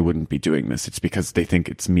here, they wouldn't be doing this. It's because they think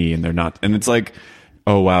it's me and they're not. And it's like,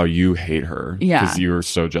 oh wow, you hate her. Yeah. Because you're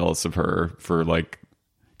so jealous of her for like,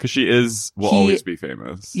 because she will always be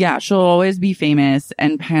famous. Yeah, she'll always be famous,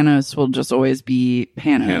 and Panos will just always be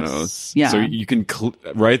Panos. Yeah. So you can,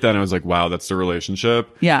 right then I was like, wow, that's the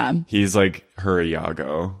relationship. Yeah. He's like her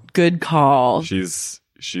Iago. Good call. She's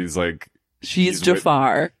like, She's he's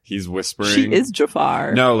Jafar. he's whispering. She is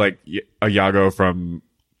Jafar. No, like Iago from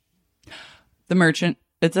The Merchant.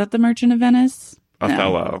 Is that The Merchant of Venice? No.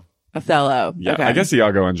 Othello. Othello. Yeah, Okay. I guess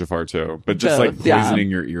Iago and Jafar too, but just like Both, yeah. poisoning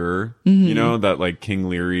your ear, you know, that like King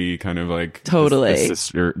Leary kind of like Totally. the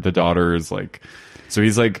sister, the daughter is like, so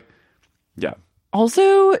he's like, yeah.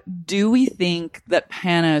 Also, do we think that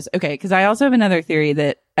Panos, okay, because I also have another theory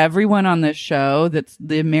that everyone on this show, that's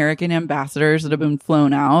the American ambassadors that have been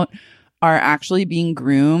flown out, are actually being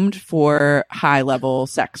groomed for high level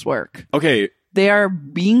sex work. Okay, They are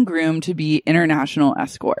being groomed to be international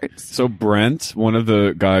escorts. so Brent, one of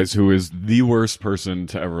the guys who is the worst person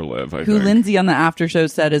to ever live, I Who think. Lindsay on the after show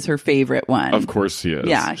said is her favorite one. Of course he is.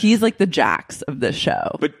 Yeah, he's like the Jax of this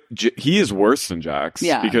show. But he is worse than Jax.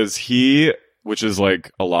 Yeah. Because which is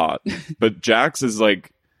like a lot, but Jax is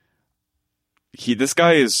like, this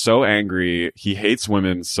guy is so angry. He hates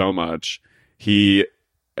women so much.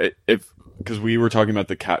 Because we were talking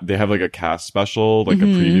about they have like a cast special, like a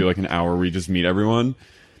preview, like an hour where you just meet everyone.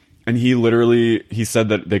 And he said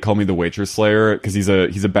that they call me the waitress slayer because he's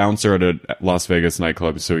a bouncer at a Las Vegas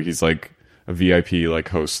nightclub. So he's like a VIP like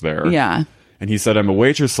host there. Yeah. And he said, I'm a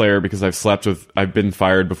waitress slayer because I've been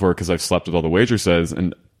fired before because I've slept with all the waitresses.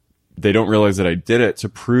 And they don't realize that I did it to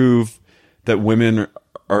prove that women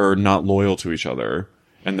are not loyal to each other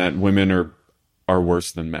and that women are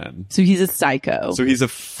worse than men. So he's a psycho. So he's a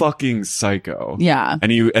fucking psycho. Yeah.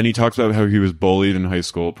 And he talks about how he was bullied in high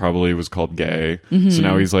school, probably was called gay. So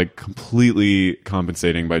now he's like completely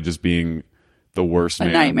compensating by just being the worst a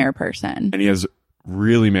man. nightmare person. And he has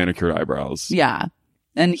really manicured eyebrows. Yeah.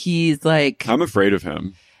 And he's like, I'm afraid of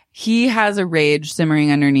him. he has a rage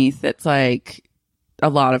simmering underneath that's like a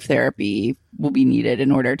lot of therapy will be needed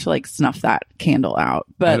in order to like snuff that candle out.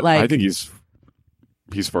 But like, I think he's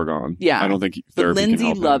foregone. yeah, I don't think but therapy can Lindsay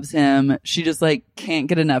help him. loves him. She just like can't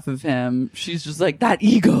get enough of him. She's just like, that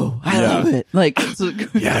ego. I love it. Like,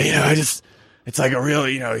 Yeah, it's like a real,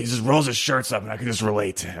 he just rolls his shirts up and I can just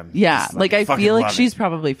relate to him. yeah. Just, Like I fucking feel like love she's it.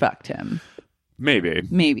 probably fucked him.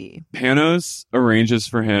 Maybe. Panos arranges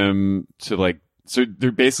for him to like, so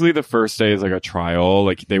they're basically the first day is like a trial.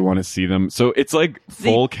 Like they want to see them. So it's like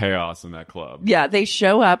full chaos in that club. Yeah, they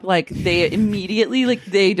show up like they immediately like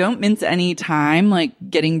they don't mince any time like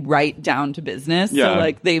getting right down to business. Yeah. So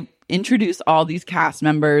like they introduce all these cast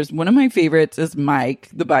members. One of my favorites is Mike,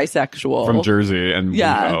 the bisexual From Jersey and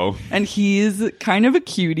yeah, Rico. and he's kind of a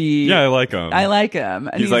cutie. Yeah, I like him.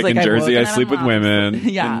 And he's like, in Jersey, I sleep with women.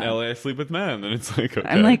 Yeah. In LA, I sleep with men. And it's like, okay.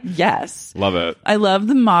 I'm like, yes. Love it. I love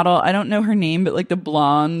the model. I don't know her name, but like the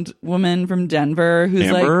blonde woman from Denver who's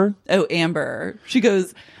Amber? like, Amber. She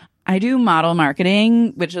goes, I do model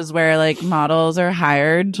marketing, which is where like models are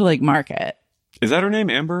hired to like market. Is that her name,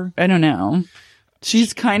 Amber? I don't know.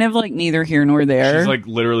 She's kind of like neither here nor there. She's like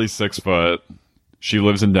literally 6 foot. She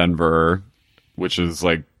lives in Denver, which is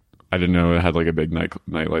like, I didn't know it had like a big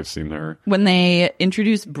nightlife scene there. When they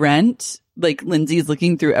introduce Brent, like Lindsay's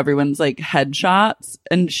looking through everyone's like headshots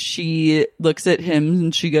and she looks at him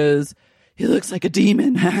and she goes, he looks like a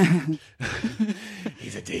demon.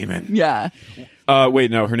 He's a demon. Yeah.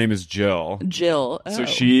 Wait, no, her name is Jill. Jill. So Oh.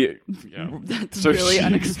 she, That's so really she-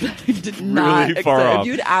 unexpected. I did not really far expect. off.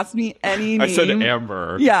 If you'd asked me any name. I said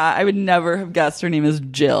Amber. Yeah, I would never have guessed her name is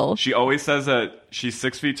Jill. She always says that she's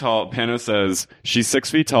 6 feet tall. Pano says she's 6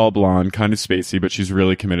 feet tall, blonde, kind of spacey, but she's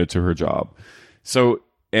really committed to her job. So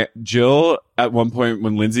Jill, at one point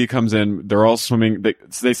when Lindsay comes in, they're all swimming.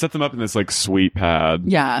 They set them up in this like sweet pad.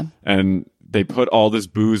 Yeah. And they put all this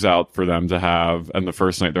booze out for them to have. And the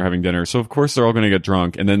first night they're having dinner. So of course they're all going to get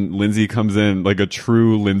drunk. And then Lindsay comes in, like a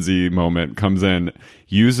true Lindsay moment comes in,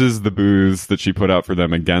 uses the booze that she put out for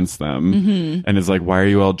them against them. And is like, why are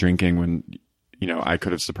you all drinking when, I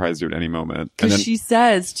could have surprised you at any moment. And Because then, she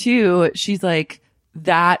says too, she's like,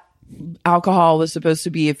 that alcohol was supposed to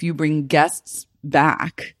be if you bring guests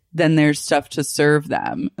back, then there's stuff to serve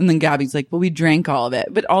them. And then Gabby's like, well, we drank all of it.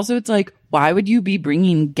 But also it's like, why would you be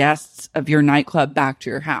bringing guests of your nightclub back to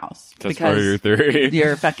your house? That's part of your theory.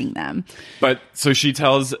 You're fucking them. But so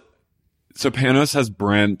Panos has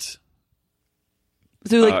Brent.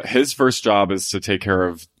 So like, his first job is to take care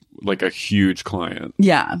of like a huge client.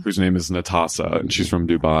 Yeah. Whose name is Natasha, and she's from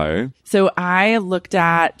Dubai. So I looked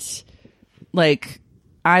at her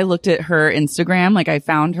Instagram. Like I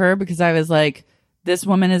found her because I was like, this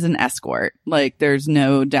woman is an escort. Like there's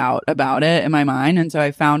no doubt about it in my mind. And so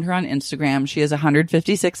I found her on Instagram. She has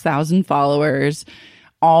 156,000 followers.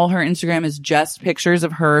 All her Instagram is just pictures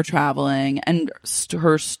of her traveling, and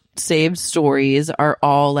her saved stories are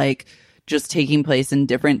all like just taking place in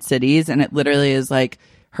different cities. And it literally is like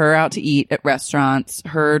her out to eat at restaurants,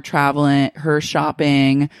 her traveling, her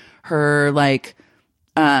shopping, her like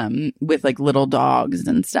with like little dogs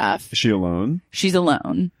and stuff. Is she alone? She's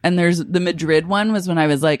alone. And there's the Madrid one was when I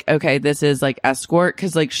was like, okay, this is like escort,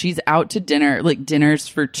 because like she's out to dinner, like dinners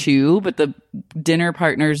for two, but the dinner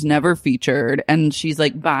partner's never featured, and she's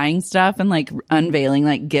like buying stuff and like unveiling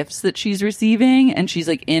like gifts that she's receiving, and she's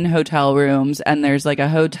like in hotel rooms, and there's like a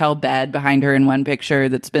hotel bed behind her in one picture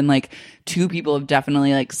that's been like two people have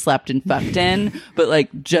definitely like slept and fucked in, but like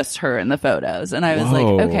just her in the photos. And I was like,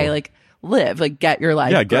 okay, like live, like get your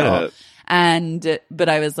life. Yeah, get girl. it. And but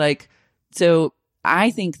I was like, so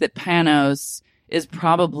I think that Panos is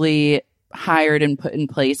probably hired and put in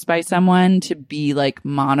place by someone to be like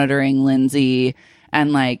monitoring Lindsay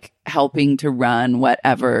and like helping to run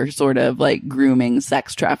whatever sort of like grooming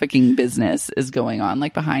sex trafficking business is going on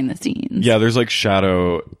like behind the scenes. Yeah, there's like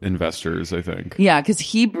shadow investors, I think. Yeah, because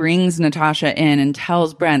he brings Natasha in and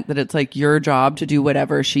tells Brent that it's like your job to do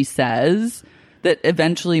whatever she says. That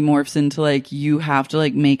eventually morphs into like you have to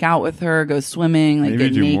like make out with her, go swimming, like Maybe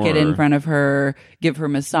get do naked more. in front of her, give her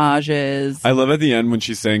massages. I love at the end when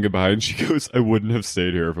she's saying goodbye and she goes, I wouldn't have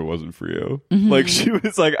stayed here if it wasn't for you. Mm-hmm. Like she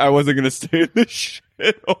was like, I wasn't going to stay in this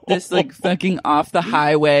shit. This like fucking off the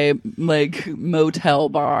highway like motel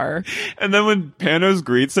bar. And then when Panos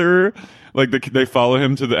greets her, like they follow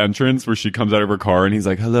him to the entrance where she comes out of her car and he's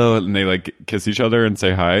like, hello. And they like kiss each other and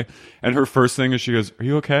say hi. And her first thing is she goes, are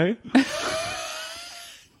you okay?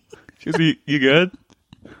 She goes, you good?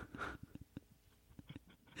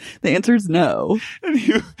 The answer is no. And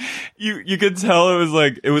you could tell it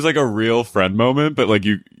was like a real friend moment, but like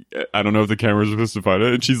I don't know if the camera was supposed to find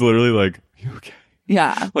it. And she's literally like, you okay?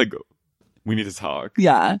 Yeah. Like, we need to talk.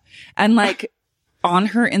 Yeah. And like on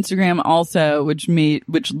her Instagram also, which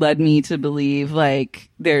led me to believe like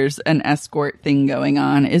there's an escort thing going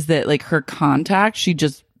on, is that like her contact, she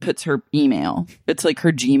just puts her email. It's like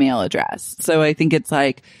her Gmail address. So I think it's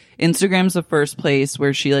like Instagram's the first place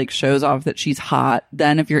where she like shows off that she's hot.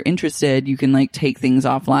 Then if you're interested, you can like take things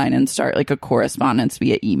offline and start like a correspondence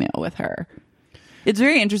via email with her. It's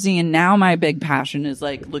very interesting. And now my big passion is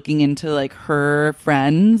like looking into like her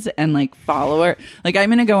friends and like follower. Like I'm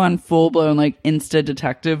going to go on full blown like Insta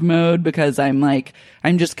detective mode because I'm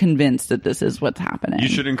just convinced that this is what's happening. You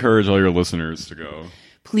should encourage all your listeners to go.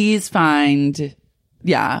 Please find...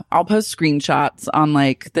 Yeah, I'll post screenshots on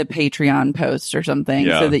like the Patreon post or something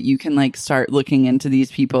so that you can like start looking into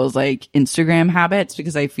these people's like Instagram habits,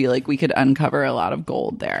 because I feel like we could uncover a lot of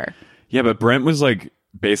gold there. Yeah, but Brent was like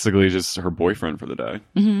basically just her boyfriend for the day.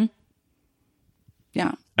 Mm-hmm.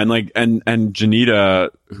 Yeah. And like and Janita,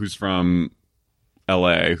 who's from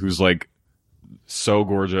LA, who's like so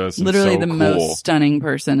gorgeous and literally so the cool. most stunning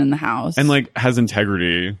person in the house. And like has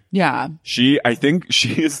integrity. Yeah. I think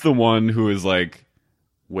she is the one who is like,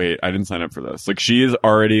 wait, I didn't sign up for this. Like she is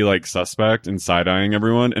already like suspect and side-eyeing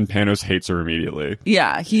everyone, and Panos hates her immediately.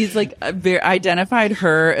 Yeah, he's like identified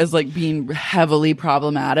her as like being heavily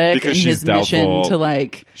problematic because in she's his mission to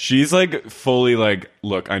like. She's like fully like,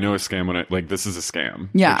 look, I know a scam when like this is a scam.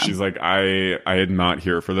 Yeah, like, she's like, I am not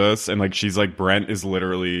here for this, and like she's like, Brent is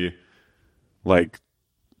literally like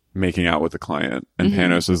making out with the client, and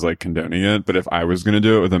Panos is like condoning it. But if I was gonna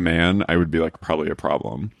do it with a man, I would be like probably a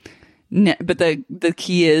problem. No, but the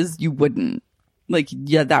key is you wouldn't. Like,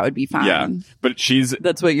 yeah, that would be fine. Yeah, but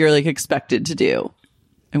that's what you're like expected to do.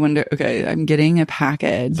 I wonder, okay, I'm getting a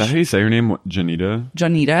package. Is that how you say her name? Janita?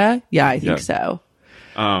 Janita? Yeah, I think so.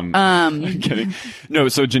 I'm kidding. No,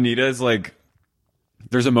 so Janita is like,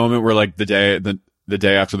 there's a moment where like the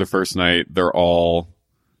day after the first night, they're all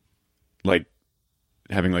like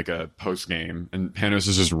having like a post game, and Panos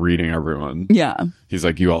is just reading everyone. Yeah. He's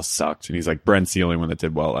like, you all sucked. And he's like, Brent's the only one that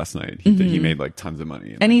did well last night. He made like tons of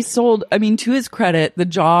money. And he sold, I mean, to his credit, the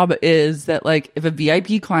job is that like if a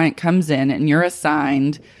VIP client comes in and you're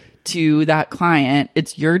assigned to that client.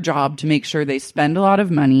 It's your job to make sure they spend a lot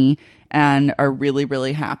of money and are really,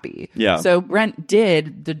 really happy. Yeah. So Brent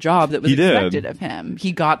did the job that was expected of him.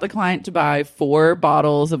 He got the client to buy 4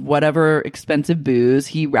 bottles of whatever expensive booze.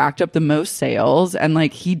 He racked up the most sales, and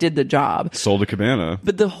like he did the job. Sold a cabana.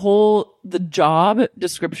 But the job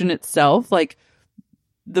description itself, like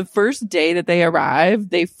the first day that they arrive,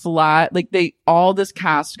 they fly, like all this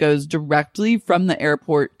cast goes directly from the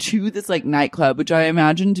airport to this like nightclub, which I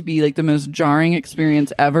imagine to be like the most jarring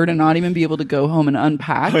experience ever, to not even be able to go home and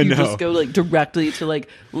unpack. You just go like directly to like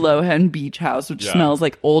Lohan Beach House, which smells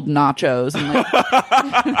like old nachos and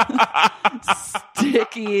like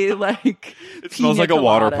sticky, like it smells like a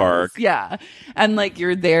water park. Yeah. And like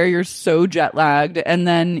you're there, you're so jet lagged, and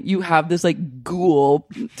then you have this like ghoul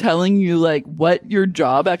telling you like what your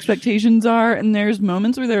job expectations are, and there's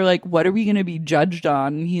moments where they're like, what are we going to be judged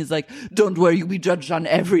on? And he's like, don't worry, you'll be judged on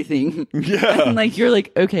everything. Yeah. And like you're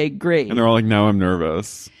like, okay, great. And they're all like, now I'm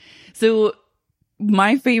nervous. So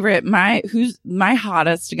my favorite, who's my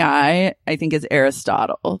hottest guy, I think, is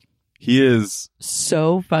Aristotle. He is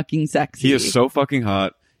so fucking sexy. He is so fucking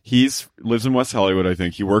hot. Lives in West Hollywood, I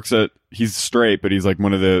think. He's straight, but he's like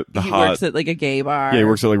one of the hot. He works at like a gay bar. Yeah, he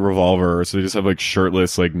works at like Revolver. So they just have like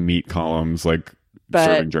shirtless, like meat columns, like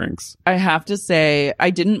serving drinks. I have to say, I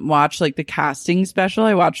didn't watch like the casting special.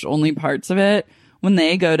 I watched only parts of it. When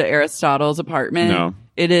they go to Aristotle's apartment,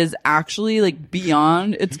 it is actually like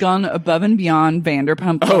beyond, it's gone above and beyond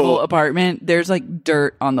Vanderpump level apartment. There's like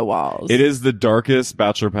dirt on the walls. It is the darkest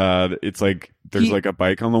bachelor pad. It's like, there's like a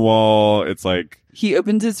bike on the wall. It's like, he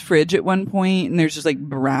opens his fridge at one point and there's just like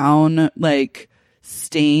brown, like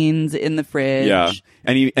stains in the fridge. Yeah.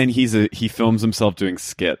 And he films himself doing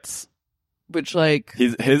skits. Which like,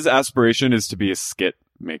 his aspiration is to be a skit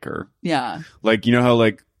maker. Yeah. Like, you know how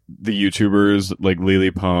like, the YouTubers like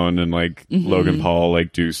Lily Pone and like Logan Paul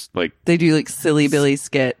like do like they do like silly Billy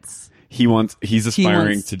skits. He's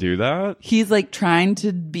aspiring to do that. He's like trying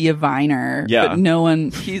to be a Viner. Yeah. But no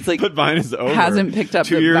one, he's like, but Vine is over. Hasn't picked up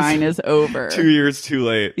that Vine is over. 2 years too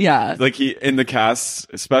late. Yeah. Like in the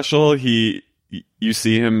cast special, you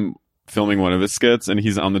see him filming one of his skits and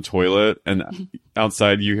he's on the toilet and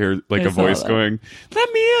outside you hear like a voice going,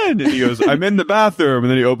 let me in. And he goes, I'm in the bathroom.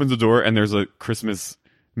 And then he opens the door and there's a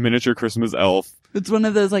miniature Christmas elf. It's one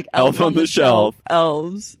of those like elf on the shelf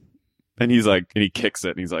elves. And he's like, and he kicks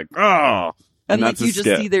it and he's like, oh. And like that's you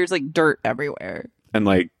just see there's like dirt everywhere. And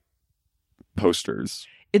like posters.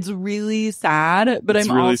 It's really sad, but I'm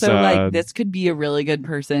really also sad. like, this could be a really good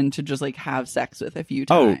person to just like have sex with a few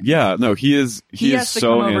times. Oh yeah, no, he is has to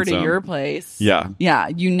so come over handsome. to your place. Yeah. Yeah.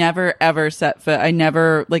 You never ever set foot. I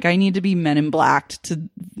need to be Men in Blacked to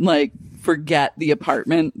like forget the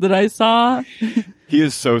apartment that I saw. He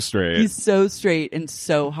is so straight. He's so straight and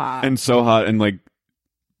so hot. And like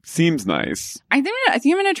seems nice. I think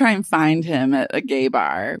I'm gonna try and find him at a gay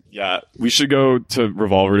bar. Yeah, we should go to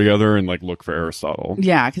Revolver together and like look for Aristotle.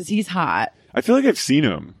 Yeah, because he's hot. I feel like I've seen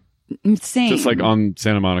him. Same. Just like on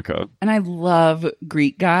Santa Monica. And I love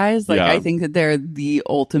Greek guys. Like Yeah. I think that they're the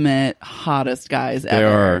ultimate hottest guys ever.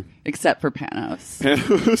 They are. Except for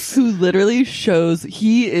Panos. Who literally shows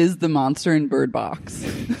he is the monster in Bird Box.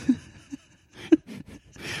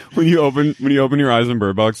 When you open your eyes in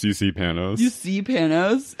Bird Box, you see Panos. You see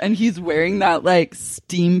Panos, and he's wearing that like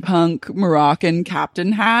steampunk Moroccan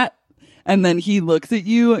captain hat. And then he looks at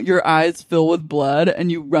you, your eyes fill with blood,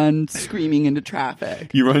 and you run screaming into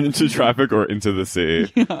traffic. You run into traffic or into the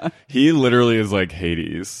sea. Yeah. He literally is like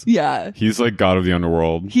Hades. Yeah. He's like god of the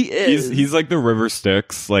underworld. He is. He's like the River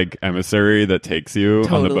Styx like emissary that takes you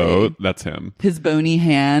on the Totally. boat. That's him. His bony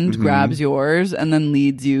hand Mhm. grabs yours and then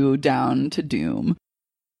leads you down to doom.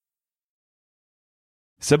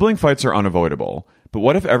 Sibling fights are unavoidable, but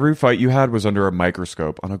what if every fight you had was under a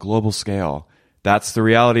microscope on a global scale? That's the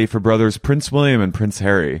reality for brothers Prince William and Prince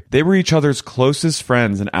Harry. They were each other's closest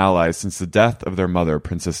friends and allies since the death of their mother,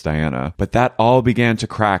 Princess Diana. But that all began to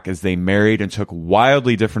crack as they married and took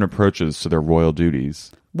wildly different approaches to their royal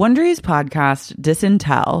duties. Wondery's podcast,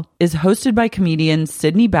 Disintel, is hosted by comedians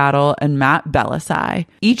Sydney Battle and Matt Belisai.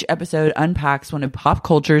 Each episode unpacks one of pop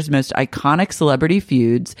culture's most iconic celebrity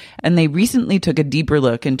feuds, and they recently took a deeper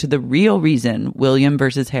look into the real reason William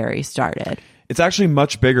versus Harry started. It's actually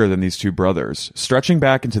much bigger than these two brothers, stretching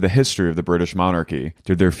back into the history of the British monarchy.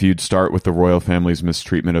 Did their feud start with the royal family's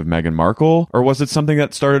mistreatment of Meghan Markle, or was it something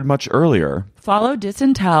that started much earlier? Follow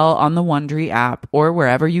Disintel on the Wondery app or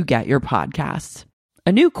wherever you get your podcasts.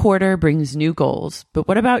 A new quarter brings new goals, but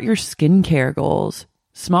what about your skincare goals?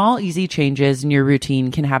 Small, easy changes in your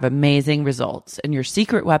routine can have amazing results, and your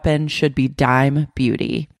secret weapon should be Dime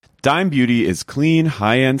Beauty. Dime Beauty is clean,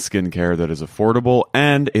 high-end skincare that is affordable,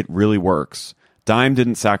 and it really works. Dime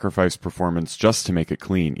didn't sacrifice performance just to make it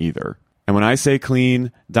clean either. And when I say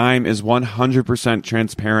clean, Dime is 100%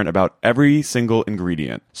 transparent about every single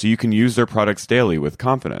ingredient, so you can use their products daily with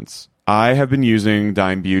confidence. I have been using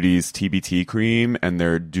Dime Beauty's TBT cream and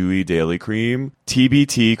their Dewy Daily Cream.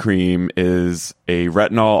 TBT cream is a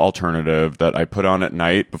retinol alternative that I put on at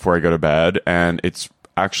night before I go to bed, and it's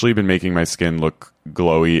actually been making my skin look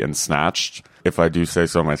glowy and snatched, if I do say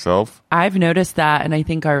so myself. I've noticed that, and I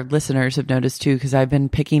think our listeners have noticed too, because I've been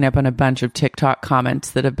picking up on a bunch of TikTok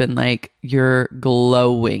comments that have been like, you're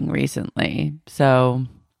glowing recently. So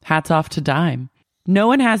hats off to Dime. No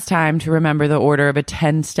one has time to remember the order of a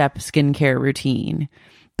 10-step skincare routine.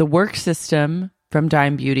 The work system from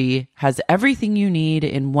Dime Beauty has everything you need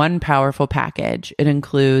in one powerful package. It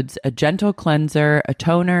includes a gentle cleanser, a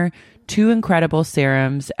toner, 2 incredible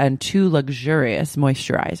serums, and 2 luxurious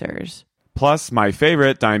moisturizers. Plus, my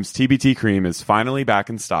favorite, Dime's TBT cream, is finally back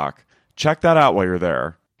in stock. Check that out while you're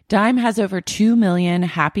there. Dime has over 2 million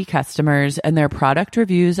happy customers, and their product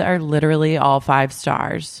reviews are literally all 5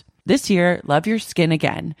 stars. This year, love your skin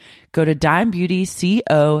again. Go to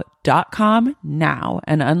dimebeautyco.com now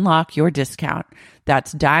and unlock your discount.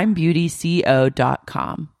 That's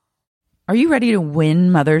dimebeautyco.com. Are you ready to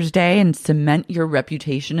win Mother's Day and cement your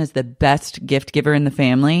reputation as the best gift giver in the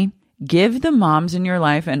family? Give the moms in your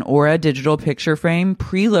life an Aura digital picture frame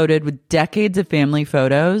preloaded with decades of family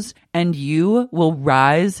photos, and you will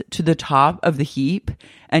rise to the top of the heap,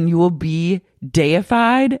 and you will be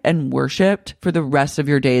deified and worshipped for the rest of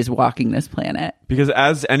your days walking this planet. Because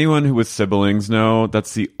as anyone who with siblings know,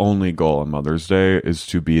 that's the only goal on Mother's Day, is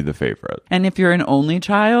to be the favorite. And if you're an only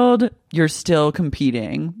child, you're still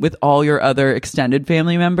competing with all your other extended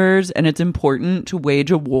family members, and it's important to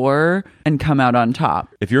wage a war and come out on top.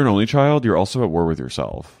 If you're an only child, you're also at war with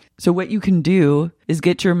yourself. So what you can do is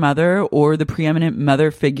get your mother or the preeminent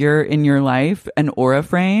mother figure in your life an Aura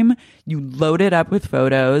frame. You load it up with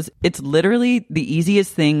photos. It's literally the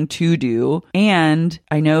easiest thing to do. And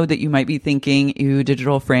I know that you might be thinking, ew,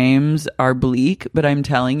 digital frames are bleak, but I'm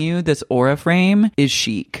telling you, this Aura frame is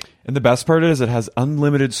chic. And the best part is it has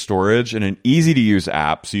unlimited storage and an easy-to-use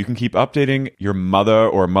app, so you can keep updating your mother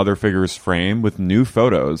or mother figure's frame with new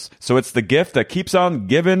photos. So it's the gift that keeps on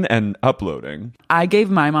giving and uploading. I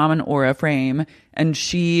gave my mom an Aura frame, and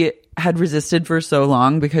she had resisted for so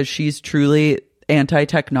long because she's truly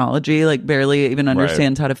anti-technology, like barely even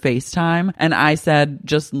understands how to FaceTime. And I said,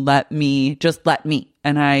 just let me.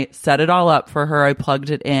 And I set it all up for her. I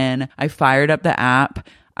plugged it in. I fired up the app.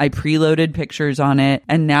 I preloaded pictures on it,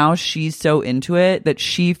 and now she's so into it that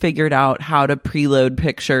she figured out how to preload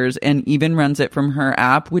pictures and even runs it from her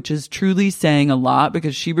app, which is truly saying a lot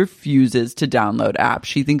because she refuses to download apps.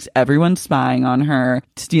 She thinks everyone's spying on her,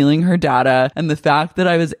 stealing her data, and the fact that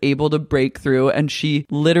I was able to break through and she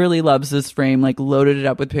literally loves this frame, like loaded it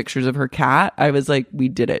up with pictures of her cat. I was like, we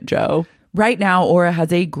did it, Joe. Right now, Aura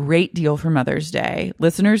has a great deal for Mother's Day.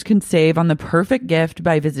 Listeners can save on the perfect gift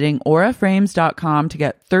by visiting auraframes.com to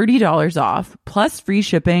get $30 off, plus free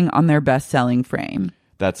shipping on their best-selling frame.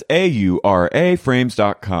 That's AURA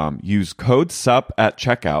frames.com. Use code SUP at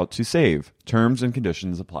checkout to save. Terms and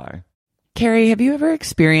conditions apply. Carrie, have you ever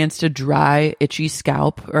experienced a dry, itchy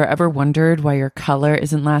scalp or ever wondered why your color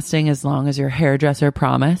isn't lasting as long as your hairdresser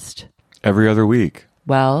promised? Every other week.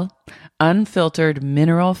 Well, unfiltered,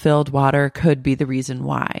 mineral-filled water could be the reason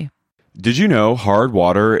why. Did you know hard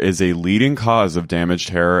water is a leading cause of damaged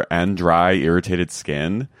hair and dry, irritated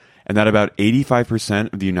skin? And that about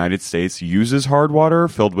 85% of the United States uses hard water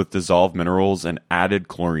filled with dissolved minerals and added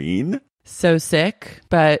chlorine? So sick,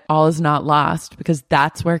 but all is not lost because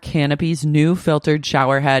that's where Canopy's new filtered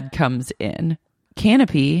shower head comes in.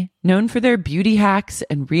 Canopy, known for their beauty hacks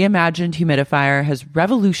and reimagined humidifier, has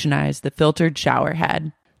revolutionized the filtered shower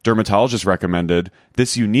head. Dermatologists recommended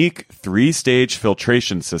this unique 3-stage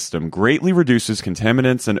filtration system greatly reduces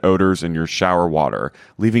contaminants and odors in your shower water,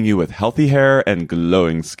 leaving you with healthy hair and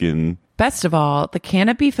glowing skin. Best of all, the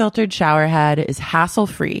Canopy filtered shower head is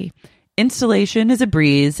hassle-free. Installation is a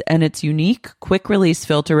breeze, and its unique quick-release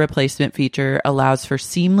filter replacement feature allows for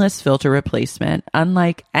seamless filter replacement,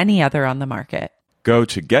 unlike any other on the market. Go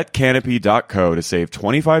to getcanopy.co to save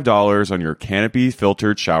 $25 on your Canopy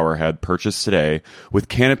filtered shower head purchase today with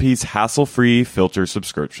Canopy's hassle-free filter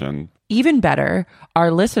subscription. Even better,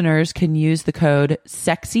 our listeners can use the code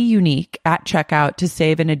SEXYUNIQUE at checkout to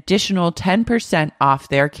save an additional 10% off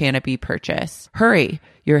their Canopy purchase. Hurry,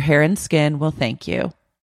 your hair and skin will thank you.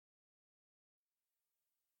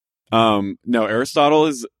 No, Aristotle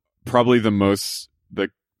is probably the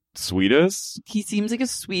sweetest. He seems like a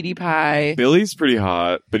sweetie pie. Billy's pretty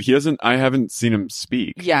hot, but I haven't seen him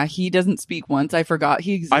speak. Yeah, he doesn't speak once. I forgot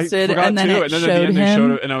he existed. I forgot and then too. it And then showed at the end him. they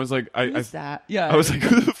showed it, and I was like, Who's that? Yeah. I was like,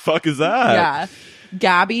 who the fuck is that? Yeah.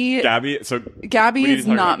 Gabby we need is to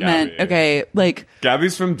talk not about meant. Gabby. Okay, like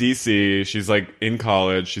Gabby's from DC. She's like in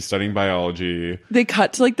college. She's studying biology. they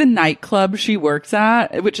cut to like the nightclub she works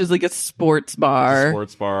at, which is like a sports bar.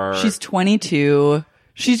 She's 22.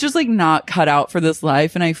 She's just like not cut out for this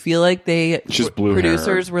life, and I feel like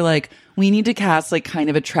producers were like, we need to cast like kind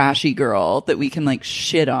of a trashy girl that we can like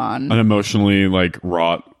shit on. An emotionally like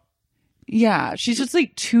wrought. Yeah, she's just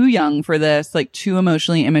like too young for this, like too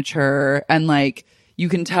emotionally immature, and like you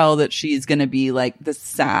can tell that she's gonna be like the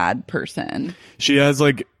sad person. She has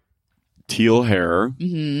like teal hair,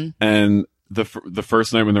 and the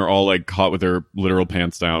first night when they're all like caught with their literal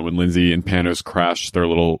pants down, when Lindsay and Panos crash their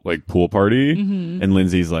little like pool party, and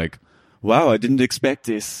Lindsay's like, "Wow, I didn't expect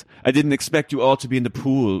this. I didn't expect you all to be in the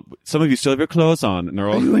pool. Some of you still have your clothes on." And they're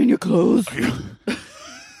all, Are you wearing your clothes?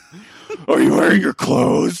 Are you wearing your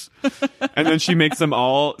clothes? And then she makes them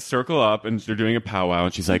all circle up, and they're doing a powwow,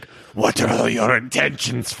 and she's like, "What are your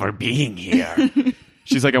intentions for being here?"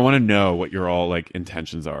 She's like, "I want to know what your all like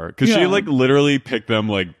intentions are," because she like literally picked them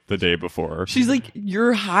like the day before. She's like,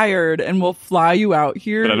 "You're hired, and we'll fly you out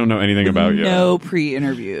here." But I don't know anything about you. No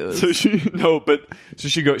pre-interviews. So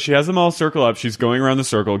she has them all circle up. She's going around the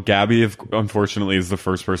circle. Gabby, unfortunately, is the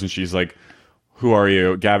first person. She's like, "Who are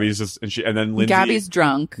you?" Gabby's just and then Lindsay, Gabby's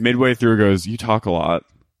drunk. Midway through, goes, "You talk a lot,"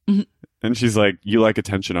 and she's like, "You like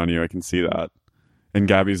attention on you. I can see that." And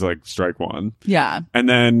Gabby's like, "Strike one." Yeah. And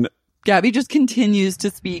then Gabby just continues to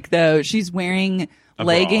speak, though. She's wearing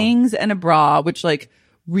leggings and a bra, which like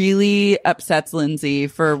really upsets Lindsay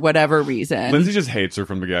for whatever reason. Lindsay just hates her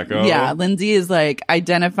from the get-go. Yeah, Lindsay is like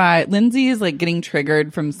getting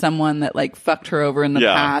triggered from someone that like fucked her over in the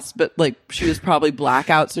past, but like she was probably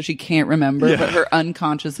blackout, so she can't remember, but her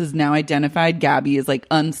unconscious has now identified Gabby as like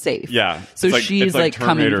unsafe. Yeah. So she's like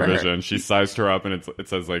coming for vision. her. She sized her up, and it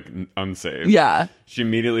says like unsafe. Yeah. She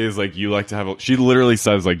immediately is like, "You like to have she literally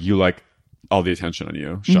says like, "You like all the attention on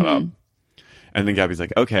you. Shut up." And then Gabby's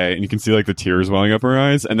like, "Okay." And you can see like the tears welling up her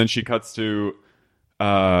eyes. And then she cuts to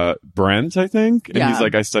Brent, I think. And he's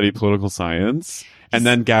like, "I study political science." And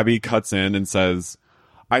then Gabby cuts in and says,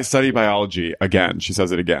 "I study biology." Again. She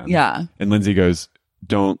says it again. Yeah. And Lindsay goes,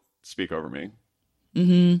 "Don't speak over me."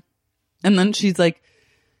 And then she's like,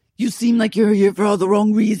 "You seem like you're here for all the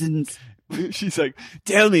wrong reasons." She's like,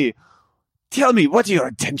 Tell me, what are your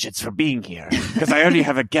intentions for being here? Because I already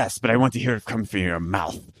have a guess, but I want to hear it come from your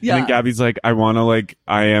mouth. Yeah. And then Gabby's like, "I want to like,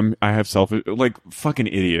 I have like, fucking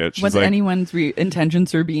idiot." She's What's like, anyone's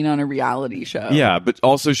intentions for being on a reality show? yeah, but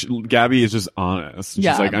also Gabby is just honest. She's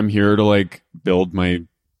like, "I'm here to like build my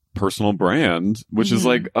personal brand," which is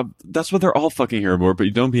like, that's what they're all fucking here for, but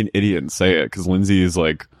you don't be an idiot and say it, because Lindsay is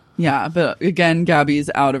like, yeah, but again, Gabby's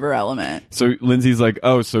out of her element. so Lindsay's like,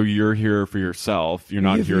 "Oh, so you're here for yourself. You're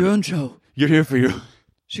not You have here your own show. You're here for your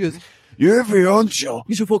She goes, You're here for your own show.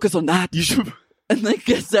 you should focus on that. you should." And like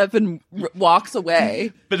gets up and walks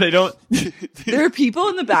away. But they don't. There are people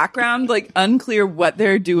in the background, like unclear what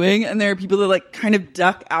they're doing, and there are people that like kind of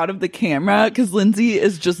duck out of the camera because Lindsay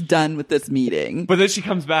is just done with this meeting. But then she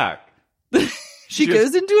comes back. She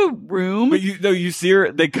goes into a room. But you see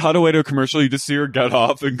her, they cut away to a commercial, you just see her get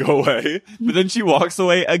off and go away. But then she walks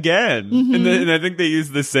away again. And I think they use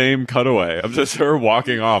the same cutaway of just her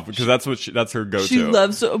walking off, because that's her go-to. She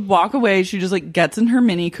loves to walk away. She just like gets in her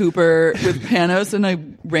Mini Cooper with Panos and a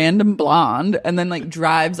random blonde, and then like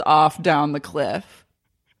drives off down the cliff.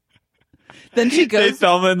 Then she goes. They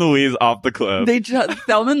Thelma and Louise off the cliff.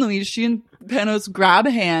 Thelma and Louise, she and Panos grab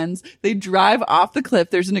hands. They drive off the cliff.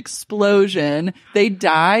 There's an explosion. They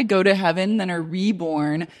die, go to heaven, then are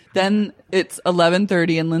reborn. Then it's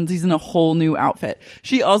 11:30 and Lindsay's in a whole new outfit.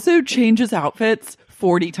 She also changes outfits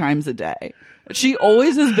 40 times a day. She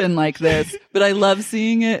always has been like this, but I love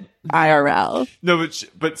seeing it IRL. No,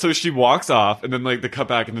 but so she walks off, and then like the cut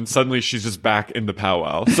back, and then suddenly she's just back in the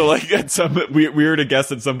powwow. So like at we were to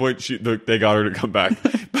guess at some point they got her to come back.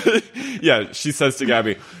 But yeah, she says to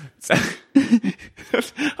Gabby,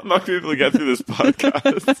 "I'm not going to be able to get through this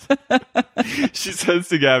podcast." She says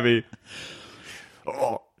to Gabby,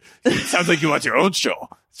 "Oh, it sounds like you want your own show.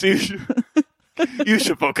 So you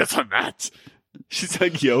should focus on that." She's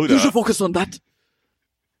like Yoda. You should focus on that.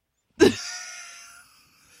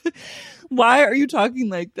 Why are you talking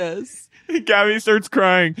like this? Gabby starts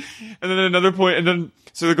crying. And then at another point, and then,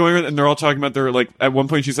 so they're going, and they're all talking about their, like, at one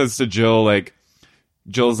point she says to Jill, like,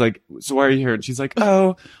 Jill's like, "So why are you here?" And she's like,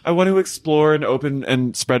 "Oh, I want to explore and open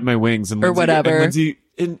and spread my wings." And or Lindsay, whatever. And Lindsay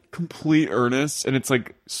in complete earnest, and it's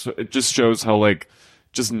like so, it just shows how like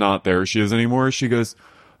just not there she is anymore. She goes,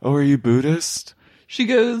 "Oh, are you Buddhist?" She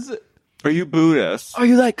goes, "Are you Buddhist?" Are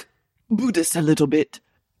you like Buddhist a little bit?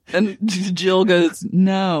 And Jill goes,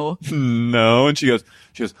 "No." No. And she goes,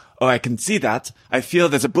 "Oh, I can see that. I feel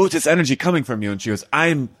there's a Buddhist energy coming from you." And she goes, I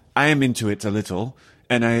am into it a little,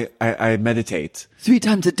 and I meditate 3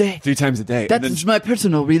 times a day. 3 times a day. That is my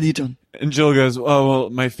personal religion. And Jill goes, "Oh, well,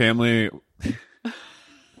 my family."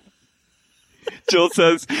 Jill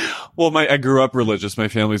says, "Well, I grew up religious. My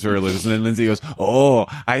family's very religious." And then Lindsay goes, "Oh,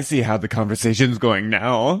 I see how the conversation's going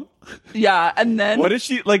now." Yeah, and then what is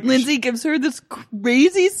she like? Lindsay gives her this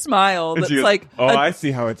crazy smile that's goes, like, "Oh, I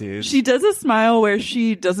see how it is." She does a smile where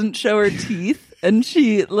she doesn't show her teeth, and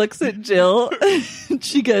she looks at Jill, and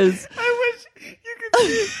she goes, "I wish you could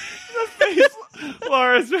see the face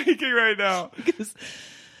Laura's making right now."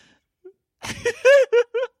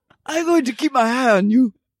 I'm going to keep my eye on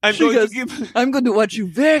you. I'm going to watch you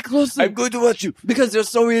very closely. I'm going to watch you because you're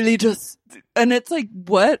so religious. And it's like,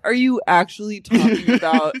 what are you actually talking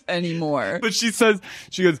about anymore? But she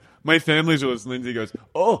goes, "My family's religious." Lindsay goes,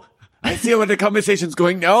 "Oh, I see where the conversation's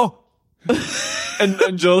going now."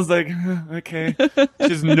 and Jill's like, "Okay." She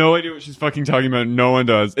has no idea what she's fucking talking about. No one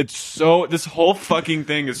does. It's so, this whole fucking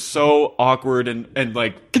thing is so awkward and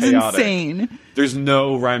like chaotic. It's insane. There's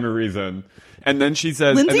no rhyme or reason. And then she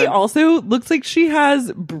says, Lindsay also looks like she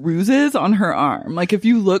has bruises on her arm. Like if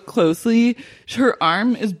you look closely, her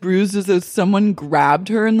arm is bruised as though someone grabbed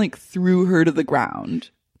her and like threw her to the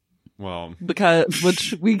ground. Well,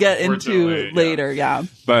 which we get into later. Yeah.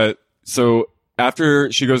 But so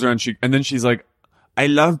after she goes around, and then she's like, "I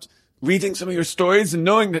loved reading some of your stories and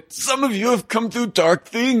knowing that some of you have come through dark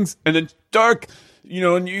things, and then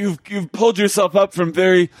and you've pulled yourself up from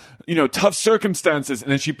very, tough circumstances."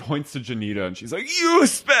 And then she points to Janita and she's like, "You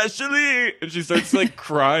especially," and she starts like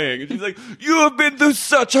crying, and she's like, "You have been through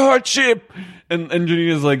such hardship." And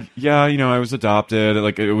Janita's like, "Yeah, I was adopted.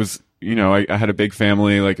 Like it was, I had a big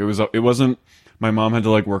family. Like it wasn't, my mom had to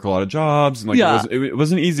like work a lot of jobs, and like it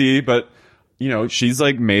wasn't easy, but she's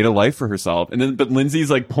like made a life for herself." But Lindsay's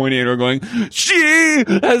like pointing at her going, "She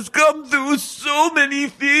has come through so many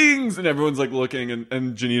things." And everyone's like looking,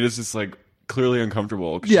 and Janita's just like clearly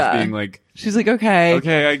uncomfortable. She's being like, she's like,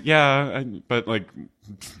 okay, but like,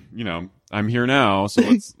 I'm here now, so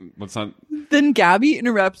let's not. Then Gabby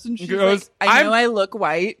interrupts and she goes, like, I know I look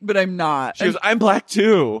white, but I'm not. She goes, "I'm black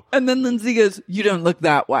too." And then Lindsay goes, "You don't look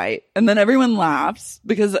that white." And then everyone laughs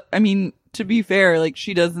because, I mean, to be fair, like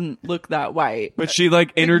she doesn't look that white. But she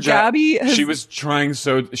like interjected. She was trying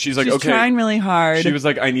she's like, okay. Trying really hard. She was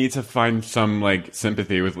like, "I need to find some like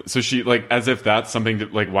sympathy with," so she like, as if that's something to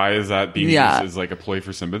like, why is that being used as like a ploy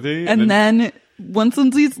for sympathy? And then once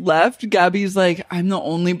Lindsay's left, Gabby's like, "I'm the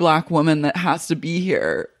only black woman that has to be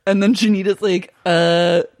here." And then Janita's like,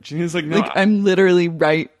 Janita's like, "No, like, I'm literally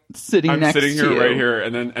sitting I'm next sitting to here you. right here."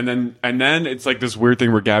 And then it's like this weird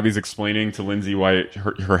thing where Gabby's explaining to Lindsay why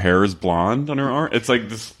her hair is blonde on her arm. It's like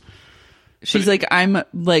this. She's like, "I'm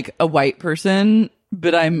like a white person,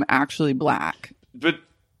 but I'm actually black." But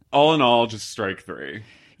all in all, just strike 3.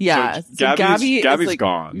 Yeah, so Gabby's like,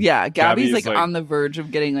 gone. Yeah, Gabby's like on the verge of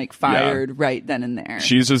getting like fired right then and there.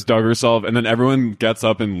 She's just dug herself, and then everyone gets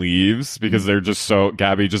up and leaves because they're just so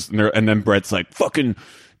and then Brett's like, "Fucking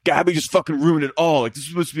Gabby just fucking ruined it all. Like this was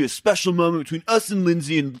supposed to be a special moment between us and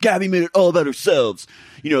Lindsay, and Gabby made it all about herself.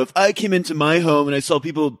 If I came into my home and I saw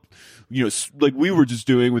people, like we were just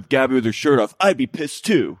doing with Gabby with her shirt off, I'd be pissed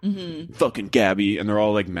too. Mm-hmm. Fucking Gabby." And they're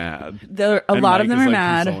all like mad. A lot of them are like,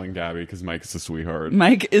 mad. Consoling Gabby because Mike is a sweetheart.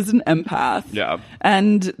 Mike is an empath. Yeah.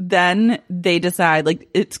 And then they decide, like,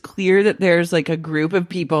 it's clear that there's like a group of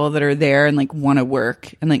people that are there and like want to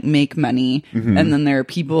work and like make money. Mm-hmm. And then there are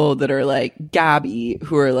people that are like Gabby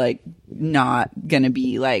who are like not gonna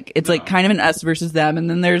be like, it's like kind of an us versus them. And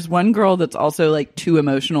then there's one girl that's also like too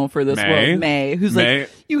emotional for this world, May, who's like,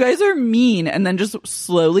 "You guys are mean," and then just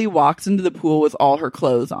slowly walks into the pool with all her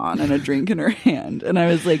clothes on and a drink in her hand. And I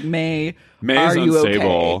was like, May are you unstable.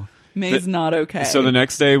 Okay? May's not okay. So the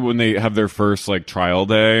next day when they have their first like trial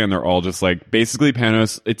day and they're all just like, basically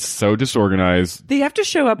Panos, it's so disorganized. They have to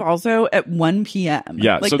show up also at 1 p.m.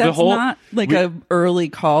 Yeah. Like so that's the whole, not like a early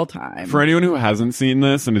call time. For anyone who hasn't seen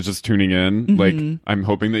this and is just tuning in, Mm-hmm. like I'm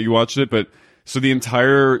hoping that you watched it, but so the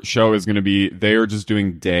entire show is going to be, they are just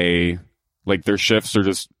doing day, like their shifts are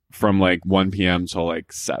just from like 1 p.m. till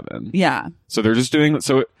like 7. Yeah. So they're just doing,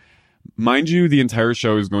 so mind you, the entire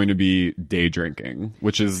show is going to be day drinking,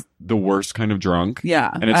 which is the worst kind of drunk. Yeah.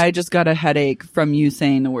 And I just got a headache from you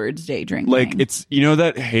saying the words day drinking. Like it's,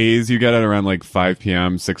 that haze you get at around like 5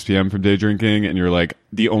 p.m., 6 p.m. from day drinking. And you're like,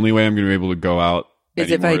 the only way I'm going to be able to go out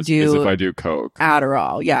is if I do coke,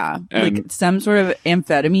 Adderall. Yeah, like some sort of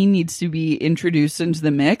amphetamine needs to be introduced into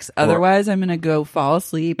the mix. Otherwise, I'm gonna go fall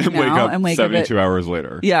asleep and wake up 72 hours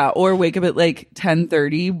later. Yeah, or wake up at like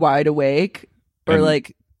 10:30, wide awake, or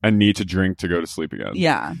and need to drink to go to sleep again.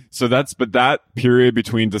 Yeah. So but that period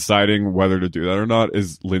between deciding whether to do that or not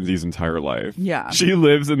is Lindsay's entire life. Yeah. She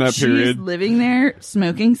lives in that period. She's living there,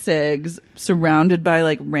 smoking cigs, surrounded by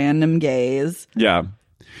like random gays. Yeah.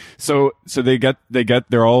 So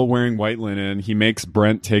they're all wearing white linen. He makes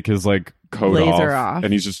Brent take his like coat off,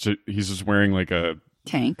 and he's just wearing like a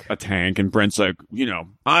tank, and Brent's like,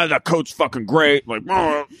 that coat's fucking great. Like,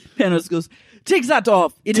 Panos goes, take that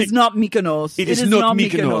off. It is not Mykonos. It is not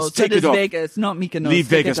Mykonos. Take it off. Vegas, not Mykonos. Leave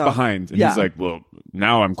Vegas behind. And he's like, well,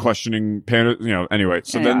 now I'm questioning Panos. Anyway,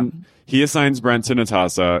 so then he assigns Brent to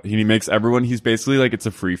Natasha. He makes everyone. He's basically like, it's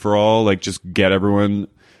a free for all. Like, just get everyone.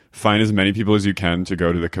 Find as many people as you can to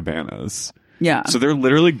go to the cabanas. Yeah. So they're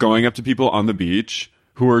literally going up to people on the beach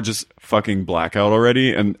who are just fucking blackout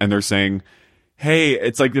already, and they're saying, hey,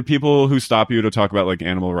 it's like the people who stop you to talk about like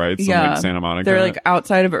animal rights in like Santa Monica. They're like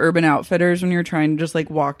outside of Urban Outfitters when you're trying to just like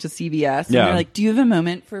walk to CVS. And they're like, do you have a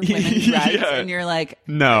moment for women's rights? And you're like,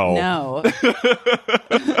 no.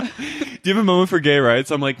 Do you have a moment for gay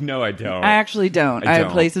rights? I'm like, no, I don't. I actually don't. I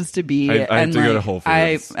have places to be. I have to go to Whole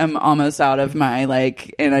Foods. I am almost out of my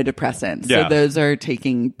like antidepressants. So those are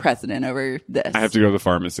taking precedent over this. I have to go to the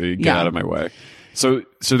pharmacy. Get out of my way. So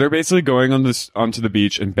they're basically going onto the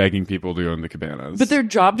beach and begging people to go in the cabanas. But their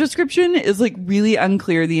job description is like really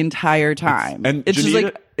unclear the entire time. It's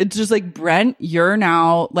just like Brent, you're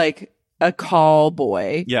now like a call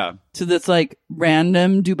boy. Yeah. To this like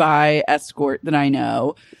random Dubai escort that I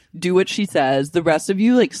know. Do what she says. The rest of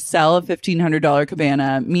you like sell a $1,500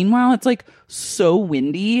 cabana. Meanwhile, it's like so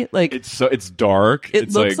windy. Like it's dark.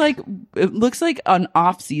 It looks like an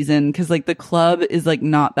off season because like the club is like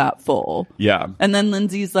not that full. Yeah. And then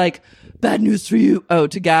Lindsay's like, bad news for you. Oh,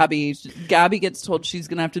 to Gabby. Gabby gets told she's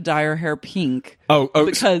gonna have to dye her hair pink. Oh,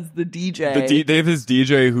 because the DJ. They have this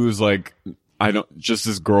DJ who's like. Just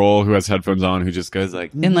this girl who has headphones on who just goes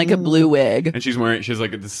like in like a blue wig, and she has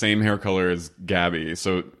like the same hair color as Gabby.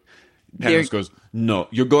 So Panos goes, no,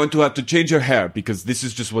 you're going to have to change your hair because this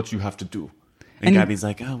is just what you have to do. And Gabby's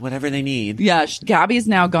like, oh, whatever they need. Yeah, Gabby's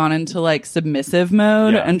now gone into like submissive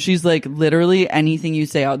mode, and she's like, literally anything you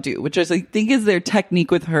say, I'll do, which I think is their technique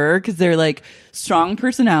with her because they're like strong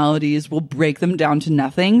personalities. We'll break them down to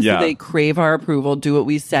nothing, so they crave our approval, do what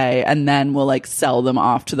we say, and then we'll like sell them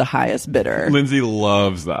off to the highest bidder. Lindsay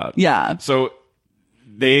loves that. Yeah. So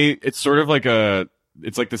it's sort of like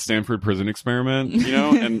it's like the Stanford prison experiment,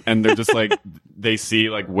 and they're just like they see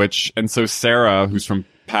like and so Sarah, who's from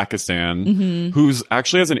Pakistan, who's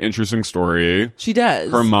actually has an interesting story. She does.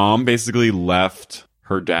 Her mom basically left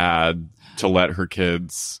her dad to let her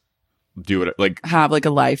kids do it, like have like a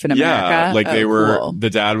life in America. Yeah, like they were. Cool. The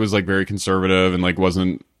dad was like very conservative and like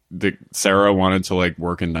wasn't. Sarah wanted to like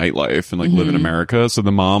work in nightlife and like live in America. So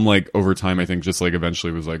the mom, like over time, I think just like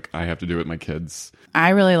eventually was like, I have to do it with my kids. I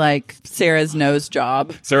really like Sarah's nose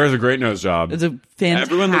job. Sarah's a great nose job. It's a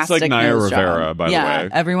fantastic. Everyone looks like Naya Rivera, job. by the way. Yeah,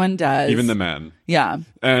 everyone does. Even the men. Yeah.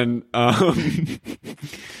 And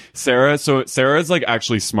Sarah's like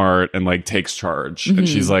actually smart and like takes charge. And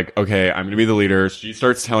she's like, okay, I'm going to be the leader. She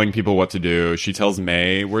starts telling people what to do. She tells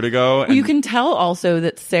May where to go. And you can tell also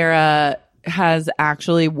that Sarah has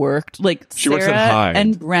actually worked, like she Sarah works at Hyde.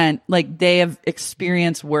 And Brent, like they have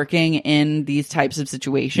experience working in these types of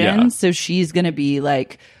situations. Yeah. So she's going to be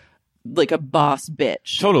like a boss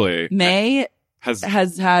bitch. Totally. May has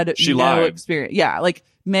had experience. Yeah. Like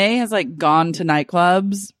May has like gone to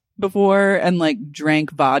nightclubs before and like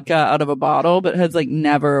drank vodka out of a bottle, but has like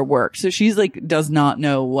never worked. So she's like does not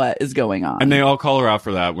know what is going on. And they all call her out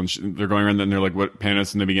for that when they're going around and they're like, what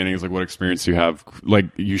Panos in the beginning is like, what experience do you have? Like,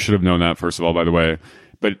 you should have known that, first of all, by the way.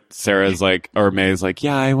 But Sarah's like, or May's like,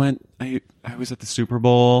 yeah, I was at the Super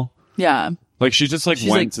Bowl. Yeah. Like she just like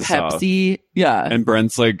she's went like to Pepsi. stuff. Yeah. And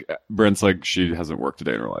Brent's like she hasn't worked a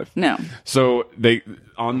day in her life. No. So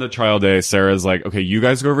on the trial day, Sarah's like, okay, you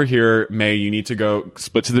guys go over here. May, you need to go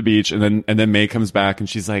split to the beach. And then May comes back and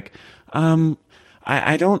she's like,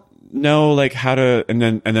 I don't know like how to,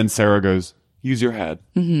 and then Sarah goes, use your head.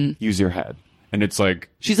 Use your head. And it's like,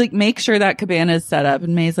 she's like, make sure that cabana is set up.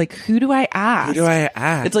 And May's like, who do I ask? Who do I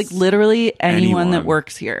ask? It's like literally anyone that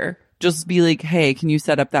works here. Just be like, hey, can you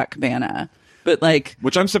set up that cabana? But like,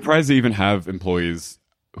 which I'm surprised they even have employees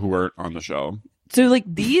who aren't on the show. So like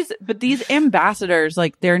these ambassadors,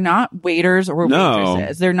 like they're not waiters or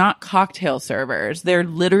waitresses. They're not cocktail servers. They're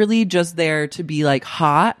literally just there to be like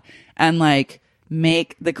hot and like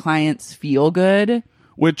make the clients feel good.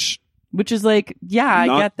 Which Which is like, yeah,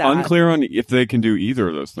 I get that. Unclear on if they can do either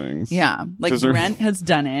of those things. Yeah. Like Brent has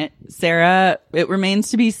done it. Sarah, it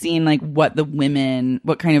remains to be seen like what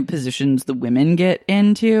kind of positions the women get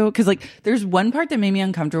into. Cause like there's one part that made me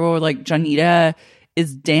uncomfortable where like Janita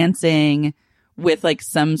is dancing with like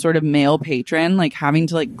some sort of male patron, like having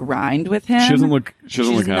to like grind with him. She's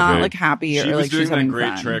not happy. Like happy she or was like doing she's having that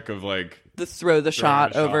great fun. trick of like throw the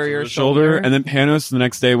shot over your shoulder. And then Panos the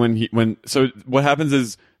next day so what happens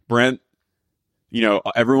is Brent, you know,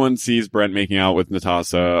 everyone sees Brent making out with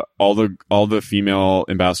Natasha. All the female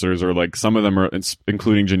ambassadors are like, some of them are,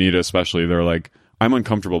 including Janita especially, they're like, I'm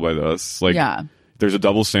uncomfortable by this. Like, yeah. There's a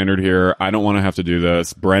double standard here. I don't want to have to do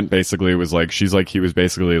this. Brent basically was like, he was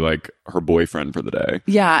basically like her boyfriend for the day.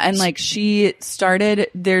 Yeah. And like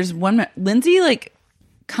there's one, Lindsay like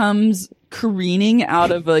comes careening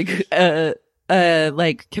out of like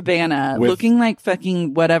like cabana looking like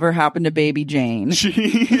fucking whatever happened to baby Jane.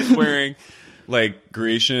 She's wearing like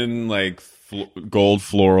Grecian like gold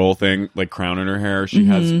floral thing, like crown in her hair. She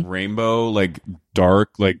has rainbow, like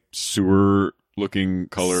dark, like sewer looking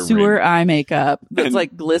color eye makeup that's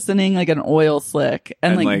like glistening like an oil slick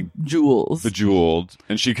and like jewels, bejeweled.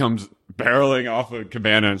 And she comes barreling off a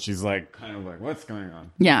cabana and she's like kind of like, what's going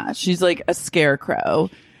on? Yeah, she's like a scarecrow.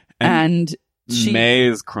 And May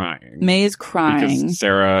is crying because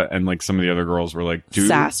Sarah and like some of the other girls were like,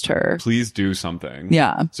 sassed her, please do something.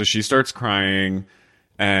 Yeah. So she starts crying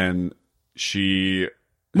and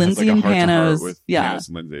Lindsay and Panos, Panos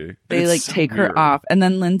and Lindsay. They like take her off, and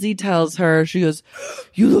then Lindsay tells her, she goes,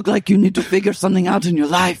 "You look like you need to figure something out in your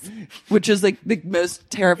life," which is like the most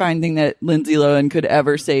terrifying thing that Lindsay Lohan could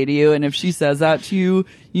ever say to you. And if she says that to you,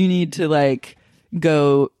 you need to like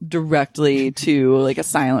go directly to like a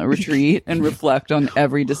silent retreat and reflect on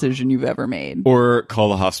every decision you've ever made, or call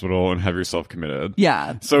the hospital and have yourself committed.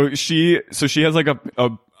 Yeah. So she has like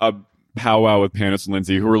a powwow with Panos and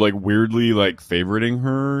Lindsay, who are like weirdly like favoriting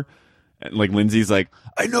her. And like Lindsay's like,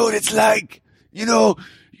 I know what it's like, you know,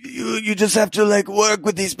 you just have to like work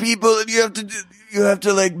with these people and you have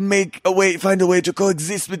to like find a way to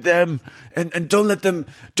coexist with them and don't let them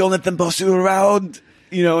boss you around,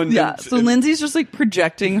 you know. And yeah, so Lindsay's just like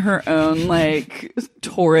projecting her own like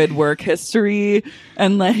torrid work history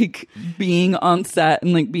and like being on set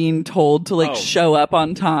and like being told to like show up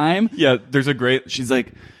on time. Yeah, she's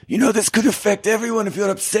like, you know, this could affect everyone if you're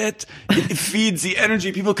upset. It feeds the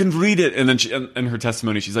energy. People can read it. And then in her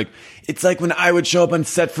testimony, she's like, it's like when I would show up on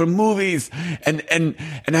set for movies and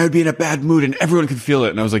I would be in a bad mood and everyone could feel it.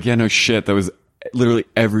 And I was like, yeah, no shit. That was literally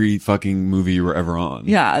every fucking movie you were ever on.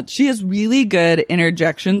 Yeah. She has really good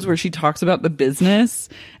interjections where she talks about the business.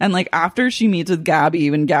 And like after she meets with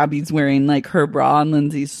Gabby, when Gabby's wearing like her bra and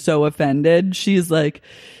Lindsay's so offended, she's like,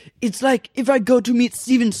 it's like if I go to meet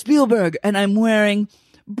Steven Spielberg and I'm wearing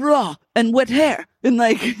bra and wet hair and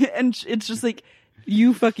like, and it's just like,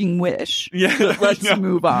 you fucking wish. Yeah. Let's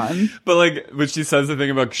move on. But like, when she says the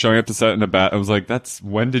thing about showing up to set in a bat, I was like,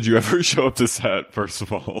 when did you ever show up to set, first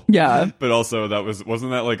of all? Yeah. But also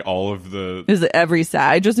wasn't that like all of the... Is it every set?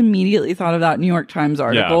 I just immediately thought of that New York Times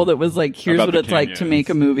article that was like, here's what it's like to make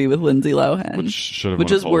a movie with Lindsay Lohan.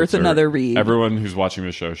 Which is worth another read. Everyone who's watching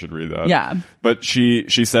the show should read that. Yeah. But she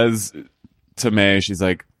says to May, she's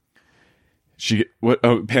like,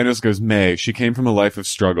 Panos goes, May, she came from a life of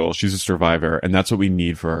struggle. She's a survivor, and that's what we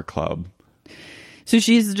need for our club. So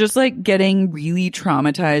she's just like getting really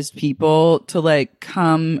traumatized people to like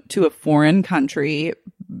come to a foreign country,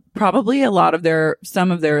 probably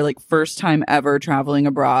some of their like first time ever traveling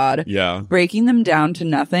abroad. Yeah. Breaking them down to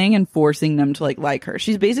nothing and forcing them to like her.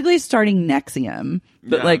 She's basically starting Nexium,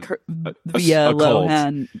 but like via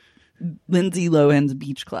Lohan, Lindsay Lohan's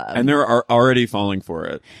beach club. And they're already falling for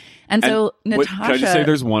it. And so Natasha... Can I just say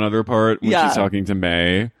there's one other part when she's talking to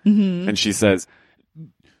May and she says,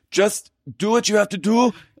 just do what you have to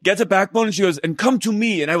do, get a backbone, and she goes, and come to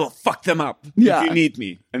me and I will fuck them up if you need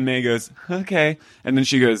me. And May goes, okay. And then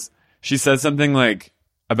she says something like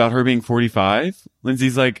about her being 45.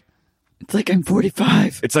 Lindsay's like, it's like I'm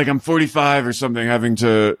 45. It's like I'm 45 or something, having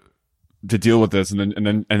to deal with this.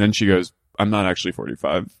 And then she goes, I'm not actually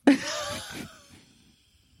 45.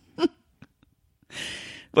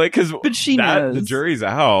 Like, but she knows. The jury's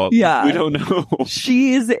out. Yeah. We don't know.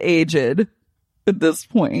 She is aged at this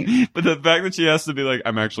point. But the fact that she has to be like,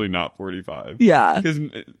 I'm actually not 45. Yeah.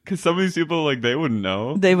 Because some of these people, like, they wouldn't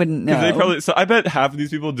know. They wouldn't know. So I bet half of these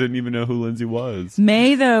people didn't even know who Lindsay was.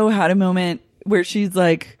 May, though, had a moment where she's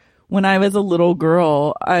like, when I was a little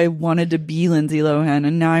girl, I wanted to be Lindsay Lohan,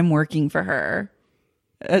 and now I'm working for her.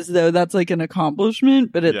 As though that's like an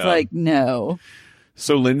accomplishment, but it's like, no.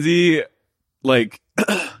 So Lindsay, like,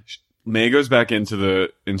 May goes back into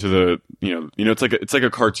the it's like a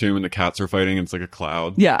cartoon when the cats are fighting and it's like a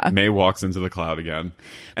cloud. Yeah. May walks into the cloud again.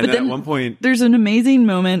 And But then at one point there's an amazing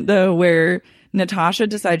moment though where Natasha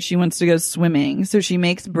decides she wants to go swimming. So she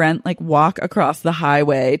makes Brent like walk across the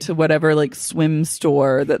highway to whatever like swim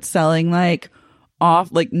store that's selling like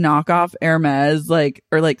knockoff Hermes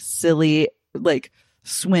or like silly like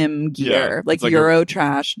swim gear, like Euro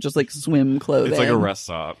trash, just like swim clothing. It's like a rest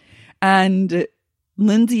stop. And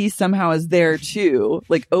Lindsay somehow is there too,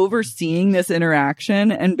 like overseeing this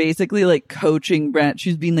interaction and basically like coaching Brent.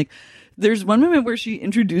 She's being like, there's one moment where she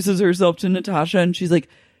introduces herself to Natasha and she's like,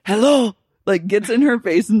 hello, like gets in her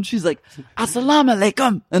face and she's like, assalamu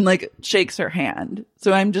alaikum, and like shakes her hand.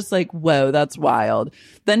 So I'm just like, whoa, that's wild.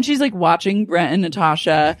 Then she's like watching Brent and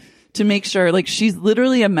Natasha to make sure, like she's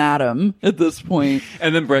literally a madam at this point.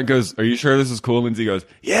 And then Brent goes, are you sure this is cool? Lindsay goes,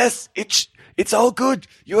 yes, it's all good.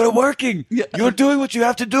 You're working. Yeah. You're doing what you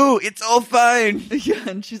have to do. It's all fine. Yeah,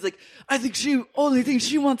 and she's like, I think she only thing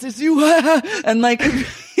she wants is you. And like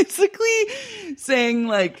basically saying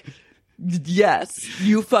like, yes,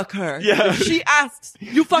 you fuck her. Yeah. If she asks,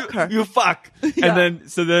 you fuck her. You fuck. Yeah. And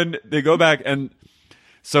then they go back and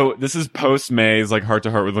so this is post May's like heart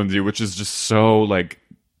to heart with Lindsay, which is just so like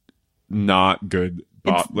not good.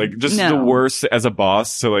 The worst as a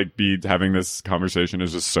boss to like be having this conversation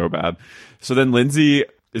is just so bad. So then Lindsay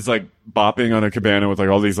is like bopping on a cabana with like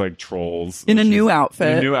all these like trolls in a new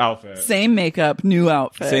outfit. Same makeup, new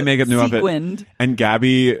outfit. Sequined. And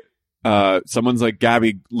Gabby, someone's like,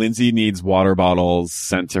 Gabby, Lindsay needs water bottles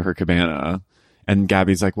sent to her cabana. And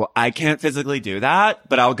Gabby's like, well, I can't physically do that,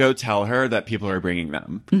 but I'll go tell her that people are bringing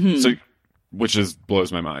them. Mm-hmm. So, which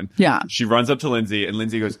blows my mind. Yeah. She runs up to Lindsay and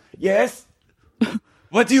Lindsay goes, yes.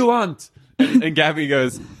 What do you want? And Gabby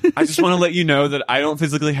goes, I just want to let you know that I don't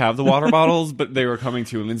physically have the water bottles, but they were coming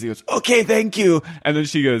to. And Lindsay goes, okay, thank you. And then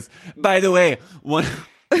she goes, by the way, one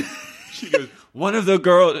of the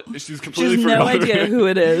girls, she's completely she has no idea who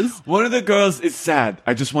it is. One of the girls is sad.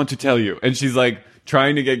 I just want to tell you. And she's like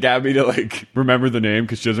trying to get Gabby to like remember the name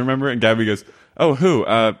because she doesn't remember it. And Gabby goes, oh, who?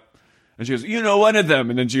 And she goes, you know, one of them.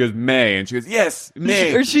 And then she goes, May. And she goes, yes,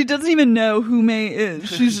 May. Or she doesn't even know who May is.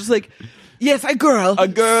 She's just like, yes, a girl. A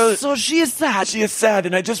girl. So she is sad. She is sad,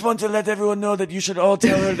 and I just want to let everyone know that you should all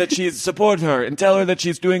tell her that support her and tell her that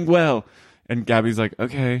she's doing well. And Gabby's like,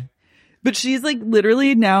 okay. But she's like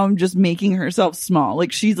literally now just making herself small.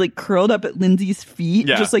 Like she's like curled up at Lindsay's feet,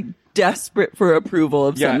 just like desperate for approval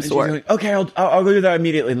of some sort. She's like, okay, I'll go do that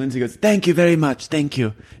immediately. Lindsay goes, thank you very much. Thank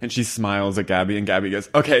you. And she smiles at Gabby, and Gabby goes,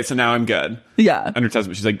 okay, so now I'm good. Yeah. Under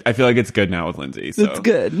testament, she's like, I feel like it's good now with Lindsay. So it's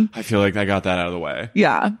good. I feel like I got that out of the way.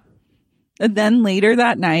 Yeah. And then later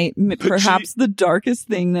that night, perhaps the darkest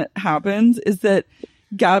thing that happens is that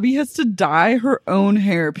Gabby has to dye her own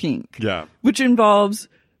hair pink. Yeah. Which involves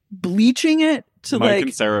bleaching it to Mike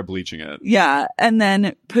and Sarah bleaching it. Yeah. And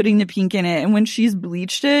then putting the pink in it. And when she's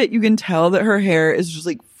bleached it, you can tell that her hair is just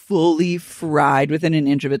like fully fried within an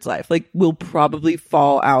inch of its life. Like will probably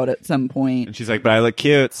fall out at some point. And she's like, but I look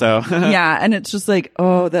cute, so. Yeah. And it's just like,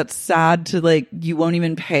 oh, that's sad to like, you won't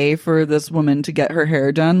even pay for this woman to get her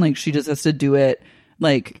hair done. Like she just has to do it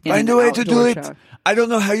like find a way to do it. I don't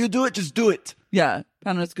know how you do it, just do it. Yeah.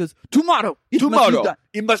 Panos goes, tomorrow.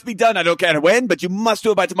 It must be done. I don't care when, but you must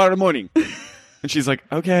do it by tomorrow morning. And she's like,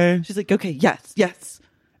 okay. She's like, okay, yes.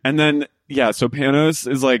 And then, so Panos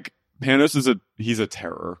is he's a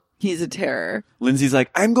terror. He's a terror. Lindsay's like,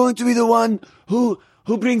 I'm going to be the one who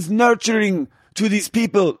brings nurturing to these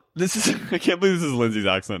people. I can't believe this is Lindsay's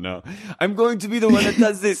accent now. I'm going to be the one that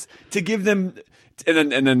does this to give them.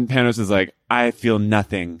 And then Panos is like, I feel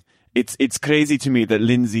nothing. It's crazy to me that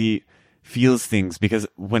Lindsay feels things because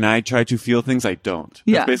when I try to feel things, I don't.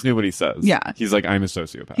 That's basically what he says. Yeah. He's like, I'm a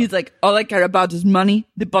sociopath. He's like, all I care about is money.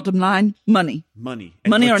 The bottom line, money. Money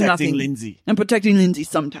or nothing. Lindsay. And protecting Lindsay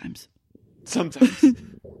sometimes.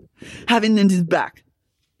 Having Lindsay's back.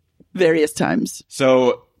 Various times.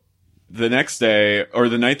 So the next day, or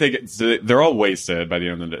the night they're all wasted by the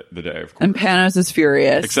end of the day, of course. And Panos is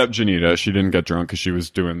furious. Except Janita. She didn't get drunk because she was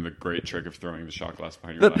doing the great trick of throwing the shot glass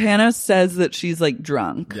behind your back. back. But Panos says that she's like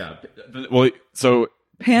drunk. Yeah. Well, so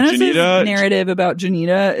Panos' narrative about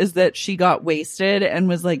Janita is that she got wasted and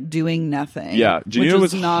was like doing nothing. Yeah. Janita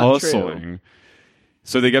was not hustling. True.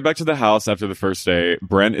 So they get back to the house after the first day.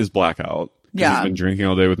 Brent is blackout. Yeah. He's been drinking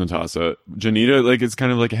all day with Natasha. Janita, like, is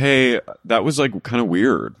kind of like, hey, that was like kind of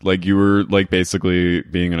weird. Like, you were like basically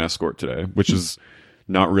being an escort today, which is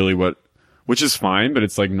not really which is fine, but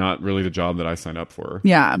it's like not really the job that I signed up for.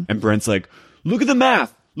 Yeah. And Brent's like, look at the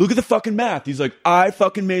math. look at the fucking math. He's like, I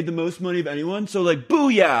fucking made the most money of anyone. So like,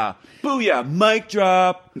 booyah, mic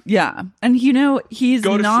drop. Yeah. And he's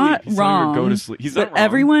not wrong. Go to sleep. He's not wrong. But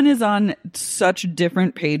everyone is on such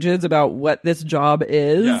different pages about what this job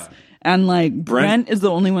is. Yeah. And like Brent is the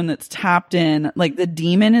only one that's tapped in. Like the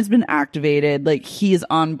demon has been activated. Like he's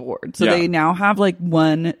on board. So they now have like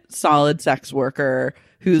one solid sex worker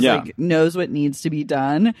who's like knows what needs to be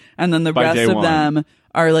done. And then the rest of them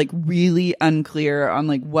are like really unclear on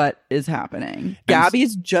like what is happening.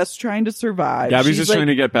 Gabby's just trying to survive. Gabby's just trying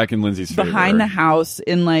to get back in Lindsay's favor. Behind the house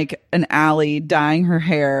in like an alley dyeing her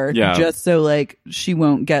hair just so like she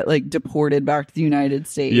won't get like deported back to the United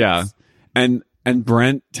States. Yeah. And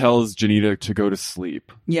Brent tells Janita to go to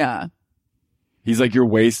sleep. Yeah. He's like, you're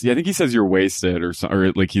wasted. I think he says you're wasted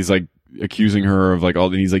or like he's like accusing her of like all,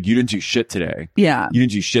 and he's like, you didn't do shit today. Yeah. You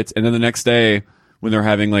didn't do shit. And then the next day when they're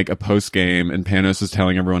having like a post game and Panos is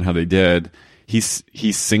telling everyone how they did, he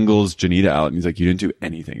singles Janita out and he's like, you didn't do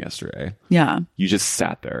anything yesterday. Yeah. You just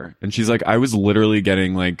sat there. And she's like, I was literally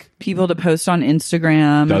getting like people to post on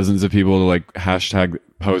Instagram. Dozens of people to like hashtag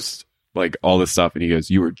post like all this stuff. And he goes,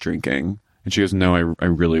 you were drinking. And she goes, no, I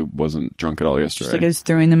really wasn't drunk at all yesterday. She's like, I was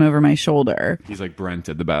throwing them over my shoulder. He's like, Brent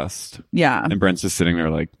did the best. Yeah. And Brent's just sitting there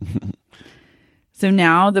like. So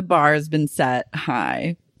now the bar has been set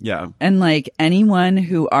high. Yeah. And like anyone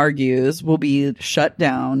who argues will be shut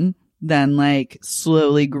down, then like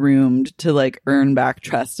slowly groomed to like earn back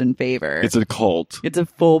trust and favor. It's a cult. It's a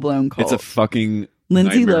full-blown cult. It's a fucking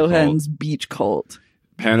Lindsay Lohan's beach cult.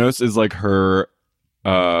 Panos is like her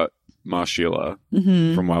Ma Sheila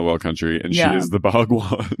from Wild Wild Country, and she is the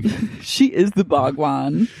Bhagwan. She is the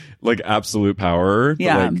Bhagwan. Like absolute power,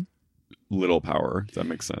 yeah. But like little power. Does that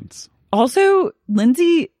make sense? Also,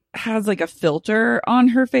 Lindsay has like a filter on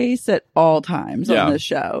her face at all times on this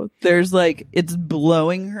show. There's like, it's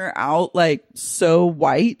blowing her out like so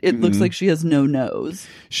white. It looks like she has no nose.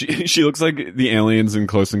 She looks like the aliens in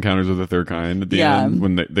Close Encounters of the Third Kind at the end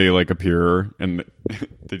when they like appear and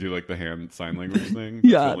they do like the hand sign language thing.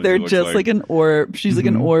 Yeah, they're just like an orb. She's like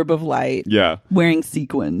an orb of light. Yeah. Wearing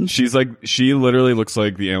sequins. She literally looks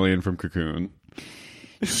like the alien from Cocoon.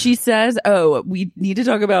 She says, we need to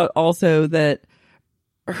talk about also that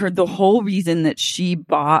the whole reason that she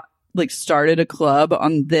started a club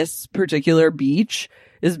on this particular beach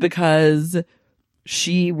is because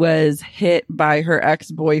she was hit by her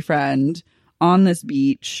ex-boyfriend on this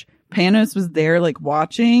beach. Panos was there like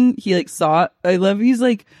watching. He like saw it. He's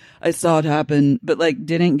like, I saw it happen, but like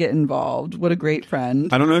didn't get involved. What a great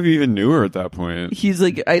friend. I don't know if you even knew her at that point. He's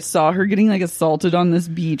like, I saw her getting like assaulted on this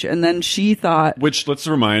beach, and then she thought, which let's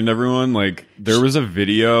remind everyone, like there was a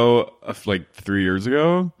video of like 3 years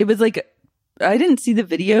ago. It was like, I didn't see the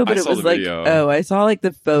video, but it was like, I saw like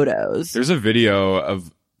the photos. There's a video of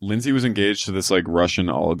Lindsay was engaged to this like Russian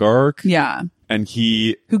oligarch. Yeah. And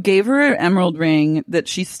who gave her an emerald ring that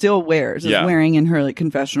she still wears, is wearing in her like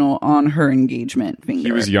confessional on her engagement finger.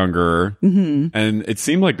 He was younger. And it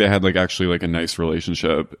seemed like they had like actually like a nice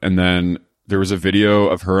relationship. And then there was a video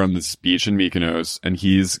of her on this beach in Mykonos, and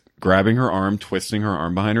he's grabbing her arm, twisting her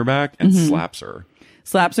arm behind her back, and slaps her.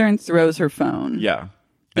 Slaps her and throws her phone. Yeah.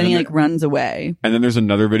 Then he like runs away. And then there's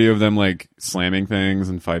another video of them like slamming things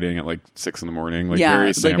and fighting at like 6 a.m. Like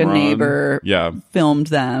very Samron. Like a neighbor filmed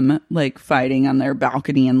them like fighting on their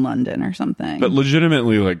balcony in London or something. But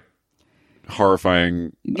legitimately like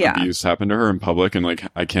horrifying abuse happened to her in public, and like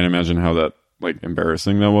I can't imagine how that like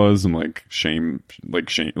embarrassing that was, and like shame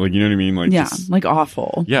like you know what I mean? Like like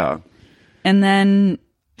awful. Yeah. And then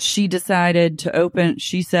she decided to open,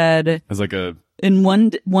 she said, as like a in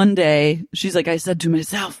one day, she's like, I said to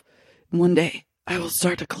myself, one day I will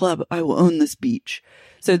start a club. I will own this beach.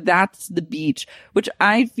 So that's the beach, which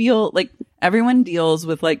I feel like everyone deals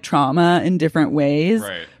with like trauma in different ways.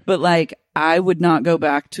 Right. But like, I would not go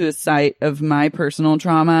back to a site of my personal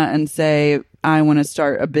trauma and say, I want to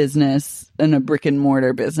start a business and a brick and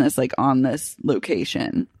mortar business like on this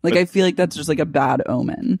location. Like, I feel like that's just like a bad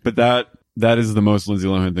omen. But that is the most Lindsay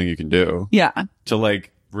Lohan thing you can do. Yeah. To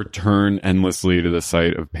like return endlessly to the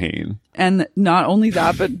site of pain. And not only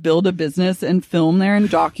that, but build a business and film there and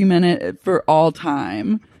document it for all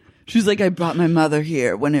time. She's like, I brought my mother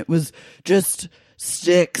here when it was just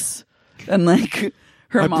sticks. And like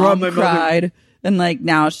her mom cried. And like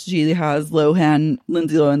now she has Lindsay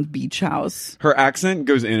Lohan's beach house. Her accent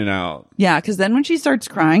goes in and out. Yeah, because then when she starts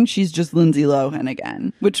crying, she's just Lindsay Lohan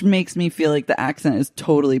again, which makes me feel like the accent is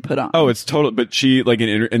totally put on. Oh, it's total. But she like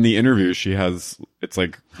in the interview, she has, it's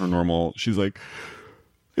like her normal. She's like,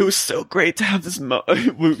 It was so great to have this.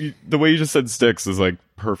 The way you just said sticks is like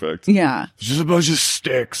perfect. Yeah. It's just a bunch of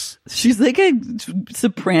sticks. She's like a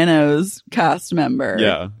Sopranos cast member.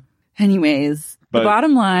 Yeah. Anyways, the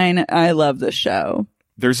bottom line, I love this show.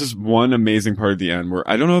 There's this one amazing part at the end where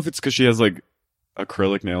I don't know if it's because she has like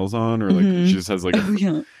acrylic nails on or like she just has like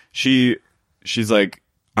she's like,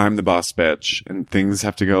 I'm the boss bitch and things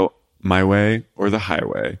have to go my way or the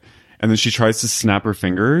highway. And then she tries to snap her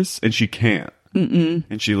fingers and she can't.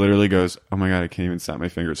 And she literally goes, oh my God, I can't even snap my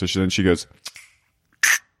fingers. So then she goes,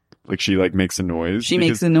 like she like makes a noise. She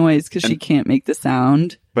makes a noise because she can't make the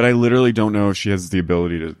sound. But I literally don't know if she has the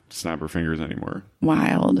ability to snap her fingers anymore.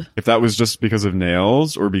 Wild. If that was just because of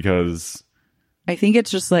nails or because... I think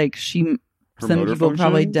it's just like some people functions?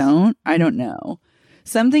 Probably don't. I don't know.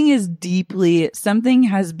 Something has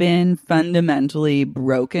been fundamentally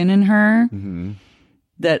broken in her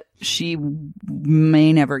that she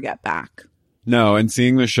may never get back. No, and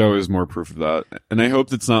seeing the show is more proof of that. And I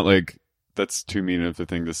hope it's not like, that's too mean of a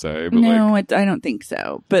thing to say. But no, I don't think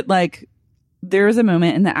so. But like, there was a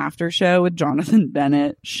moment in the after show with Jonathan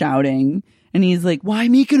Bennett shouting, and he's like, why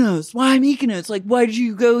Mykonos? Why Mykonos? Like, why did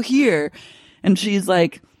you go here? And she's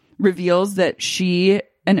like, reveals that she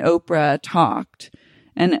and Oprah talked,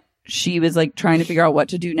 and she was like trying to figure out what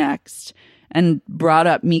to do next, and brought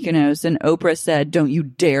up Mykonos, and Oprah said, don't you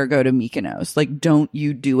dare go to Mykonos. Like, don't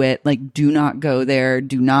you do it. Like, do not go there.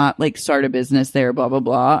 Do not like start a business there, blah, blah,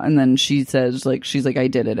 blah. And then she says, like, she's like, I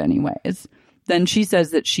did it anyways. Then she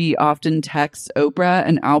says that she often texts Oprah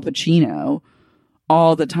and Al Pacino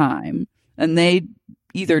all the time. And they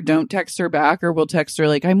either don't text her back or will text her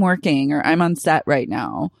like, I'm working or I'm on set right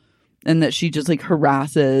now. And that she just like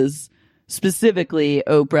harasses specifically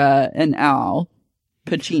Oprah and Al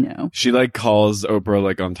Pacino. She like calls Oprah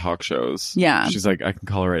like on talk shows. Yeah. She's like, I can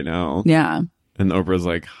call her right now. Yeah. And Oprah's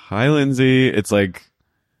like, hi, Lindsay. It's like...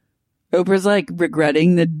 Oprah's like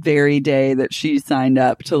regretting the very day that she signed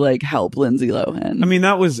up to like help Lindsay Lohan. I mean,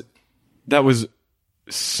 that was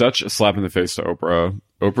such a slap in the face to Oprah.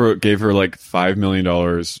 Oprah gave her like $5 million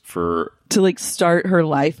to like start her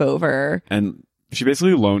life over. And she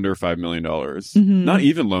basically loaned her $5 million. Not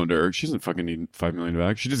even loaned her. She doesn't fucking need $5 million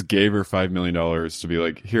back. She just gave her $5 million to be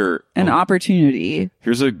like, here. An opportunity.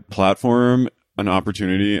 Here's a platform, an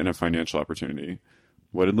opportunity, and a financial opportunity.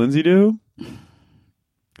 What did Lindsay do?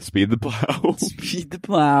 Speed the plow. Speed the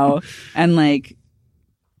plow. And like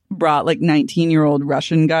brought like 19-year-old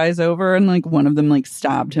Russian guys over, and like one of them like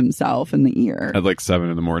stabbed himself in the ear. At like 7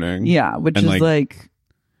 a.m. Yeah, which is like...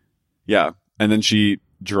 Yeah. And then she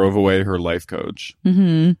drove away her life coach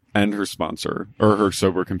and her sponsor, or her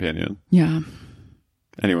sober companion. Yeah.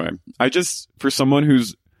 Anyway, I just, for someone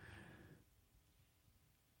who's,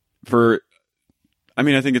 I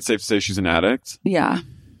mean, I think it's safe to say she's an addict. Yeah.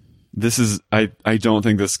 This is, I don't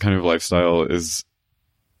think this kind of lifestyle is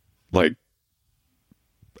like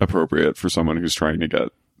appropriate for someone who's trying to get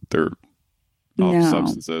their off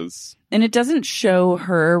substances. And it doesn't show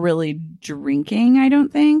her really drinking, I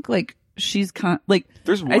don't think. Like, she's like,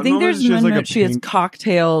 there's one I think there's one moment she has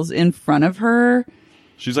cocktails in front of her.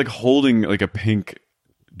 She's like holding like a pink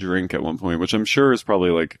drink at one point, which I'm sure is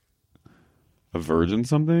probably like a virgin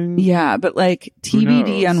something. Yeah, but like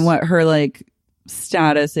TBD on what her like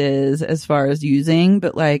status is as far as using.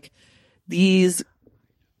 But like these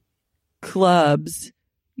clubs,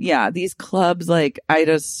 like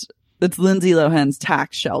it's Lindsay Lohan's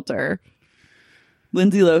tax shelter.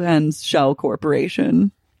 Lindsay Lohan's shell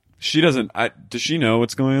corporation. She doesn't. Does she know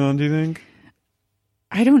what's going on, do you think?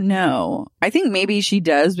 I don't know. I think maybe she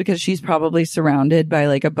does because she's probably surrounded by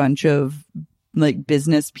like a bunch of like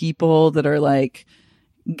business people that are like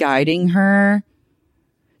guiding her.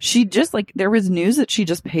 She just like, there was news that she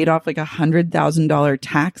just paid off like $100,000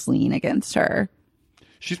 tax lien against her.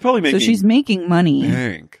 She's probably making. So she's making money.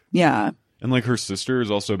 Bank. Yeah. And like her sister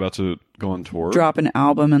is also about to go on tour. Drop an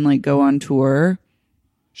album and like go on tour.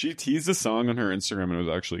 She teased a song on her Instagram and it was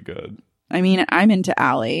actually good. I mean, I'm into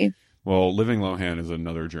Allie. Well, living Lohan is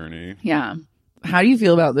another journey. Yeah. How do you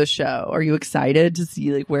feel about this show? Are you excited to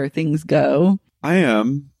see like where things go? I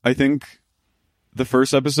am. I think the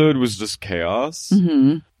first episode was just chaos.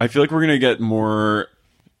 I feel like we're going to get more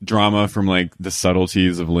drama from like the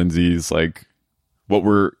subtleties of Lindsay's, like what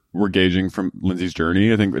we're gauging from Lindsay's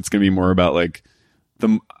journey. I think it's going to be more about like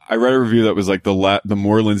I read a review that was like the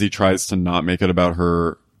more Lindsay tries to not make it about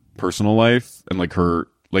her personal life and like her,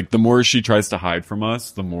 like the more she tries to hide from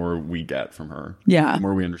us, the more we get from her. Yeah. The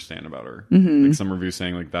more we understand about her. Like some review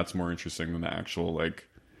saying like that's more interesting than the actual like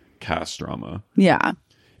cast drama. Yeah.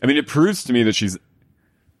 I mean, it proves to me that she's,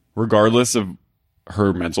 regardless of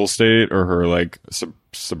her mental state or her like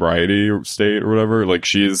sobriety state or whatever, like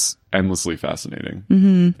she's endlessly fascinating.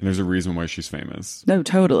 And there's a reason why she's famous. No,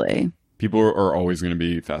 totally. People are always going to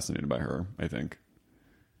be fascinated by her, I think.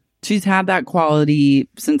 She's had that quality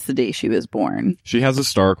since the day she was born. She has a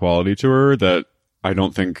star quality to her that I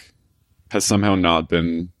don't think has somehow not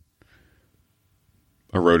been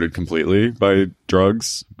eroded completely by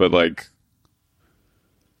drugs, but like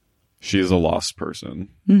she is a lost person.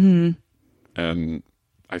 And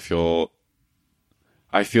I feel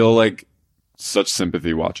like such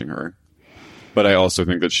sympathy watching her, but I also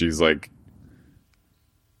think that she's like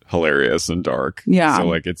hilarious and dark. Yeah. So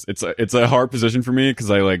like it's a hard position for me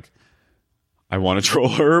because I want to troll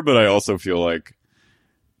her, but I also feel like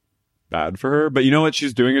bad for her. But you know what?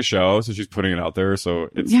 She's doing a show, so she's putting it out there. So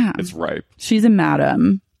it's ripe. She's a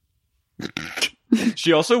madam.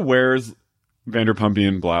 She also wears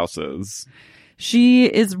Vanderpumpian blouses. She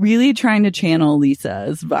is really trying to channel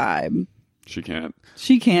Lisa's vibe.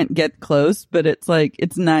 She can't get close, but it's like,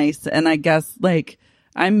 it's nice. And I guess like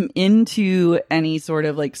I'm into any sort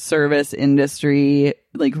of like service industry,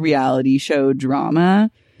 like reality show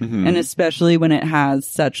drama. And especially when it has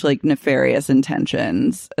such like nefarious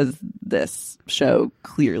intentions as this show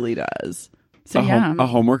clearly does. So a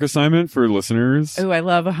homework assignment for listeners. Oh, I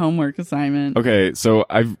love a homework assignment. Okay, so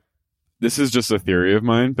this is just a theory of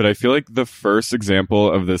mine, but I feel like the first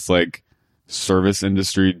example of this like service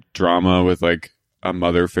industry drama with like a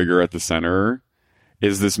mother figure at the center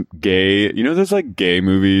is this gay, you know, there's like gay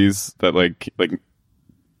movies that like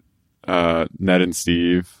Ned and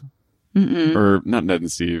Steve, or not Ned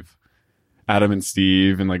and Steve, Adam and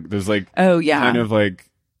Steve, and like there's like kind of like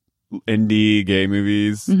indie gay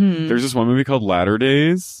movies. There's this one movie called Latter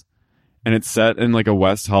Days, and it's set in like a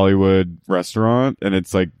West Hollywood restaurant, and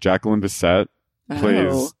it's like Jacqueline Bisset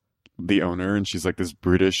plays the owner, and she's like this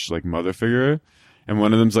British like mother figure, and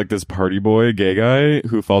one of them's like this party boy gay guy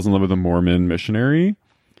who falls in love with a Mormon missionary,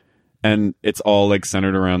 and it's all like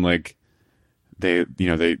centered around like the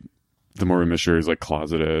Mormon missionary is like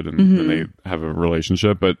closeted, and then they have a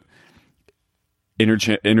relationship, but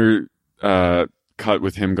cut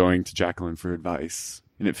with him going to Jacqueline for advice,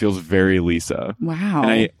 and it feels very Lisa. Wow.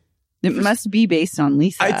 And it must be based on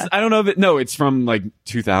Lisa. I don't know if it's from like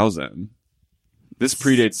 2000. This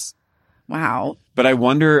predates. Wow. But I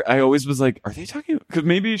wonder, I always was like, are they talking? Because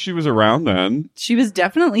maybe she was around then. She was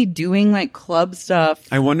definitely doing like club stuff.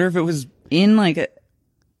 I wonder if it was in like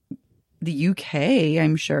the UK,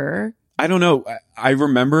 I'm sure. I don't know. I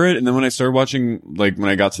remember it. And then when I started watching, like when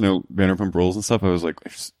I got to know Vanderpump Rules and stuff, I was like,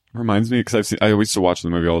 it reminds me, because I always used to watch the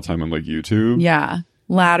movie all the time on like YouTube. Yeah.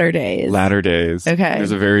 Latter Days. Okay.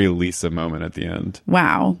 There's a very Lisa moment at the end.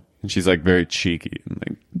 Wow. And she's like very cheeky, and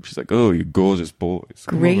like she's like, "Oh, you gorgeous boys."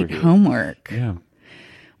 Great homework. Yeah.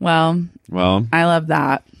 Well, I love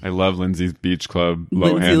that. I love Lindsay's Beach Club,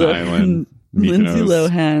 Lohan Island, Lindsay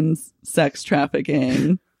Lohan's sex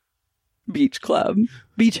trafficking beach club,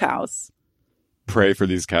 beach house. Pray for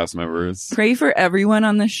these cast members. Pray for everyone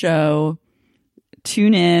on the show.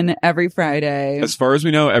 Tune in every Friday. As far as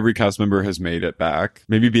we know, every cast member has made it back.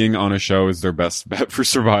 Maybe being on a show is their best bet for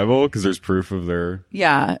survival because there's proof of their...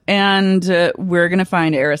 Yeah, and we're going to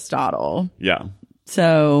find Aristotle. Yeah.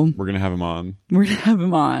 So... We're going to have him on.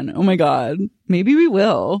 Oh my God. Maybe we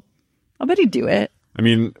will. I'll bet he'd do it. I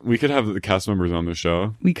mean, we could have the cast members on the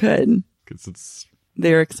show. We could. Because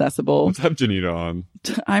they're accessible. Let's have Janita on.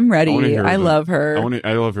 I'm ready. I love her.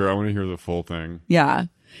 I love her. I want to hear the full thing. Yeah.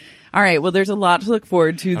 All right. Well, there's a lot to look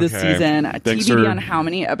forward to this season. TBD on how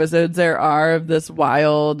many episodes there are of this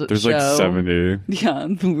wild There's show. Like 70. Yeah.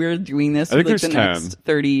 We're doing this for like the 10. next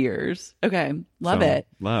 30 years. Okay. Love it.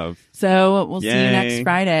 Love. So we'll see you next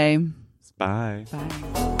Friday. Bye. Bye.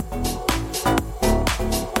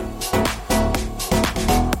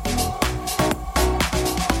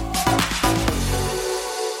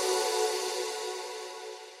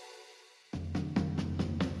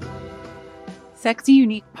 Sexy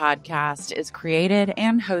Unique Podcast is created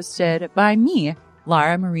and hosted by me,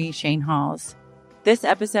 Lara Marie Shane-Halls. This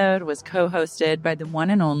episode was co-hosted by the one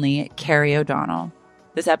and only Carrie O'Donnell.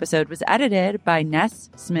 This episode was edited by Ness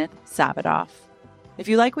Smith-Savadoff. If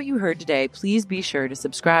you like what you heard today, please be sure to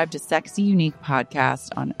subscribe to Sexy Unique Podcast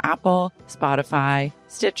on Apple, Spotify,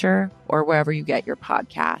 Stitcher, or wherever you get your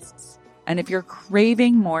podcasts. And if you're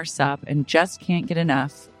craving more SUP and just can't get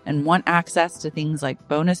enough, and want access to things like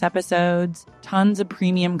bonus episodes, tons of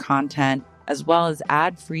premium content, as well as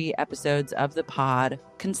ad-free episodes of the pod,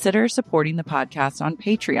 consider supporting the podcast on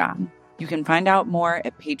Patreon. You can find out more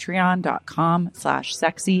at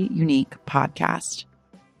patreon.com/sexyuniquepodcast.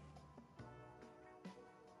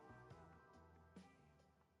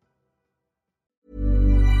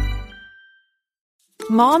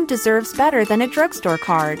 Mom deserves better than a drugstore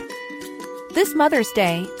card. This Mother's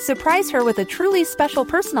Day, surprise her with a truly special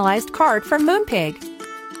personalized card from Moonpig.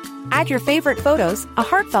 Add your favorite photos, a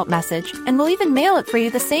heartfelt message, and we'll even mail it for you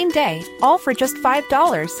the same day, all for just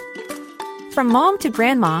 $5. From mom to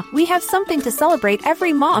grandma, we have something to celebrate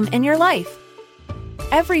every mom in your life.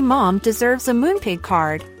 Every mom deserves a Moonpig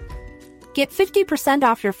card. Get 50%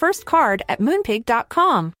 off your first card at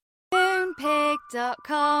moonpig.com.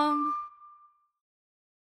 Moonpig.com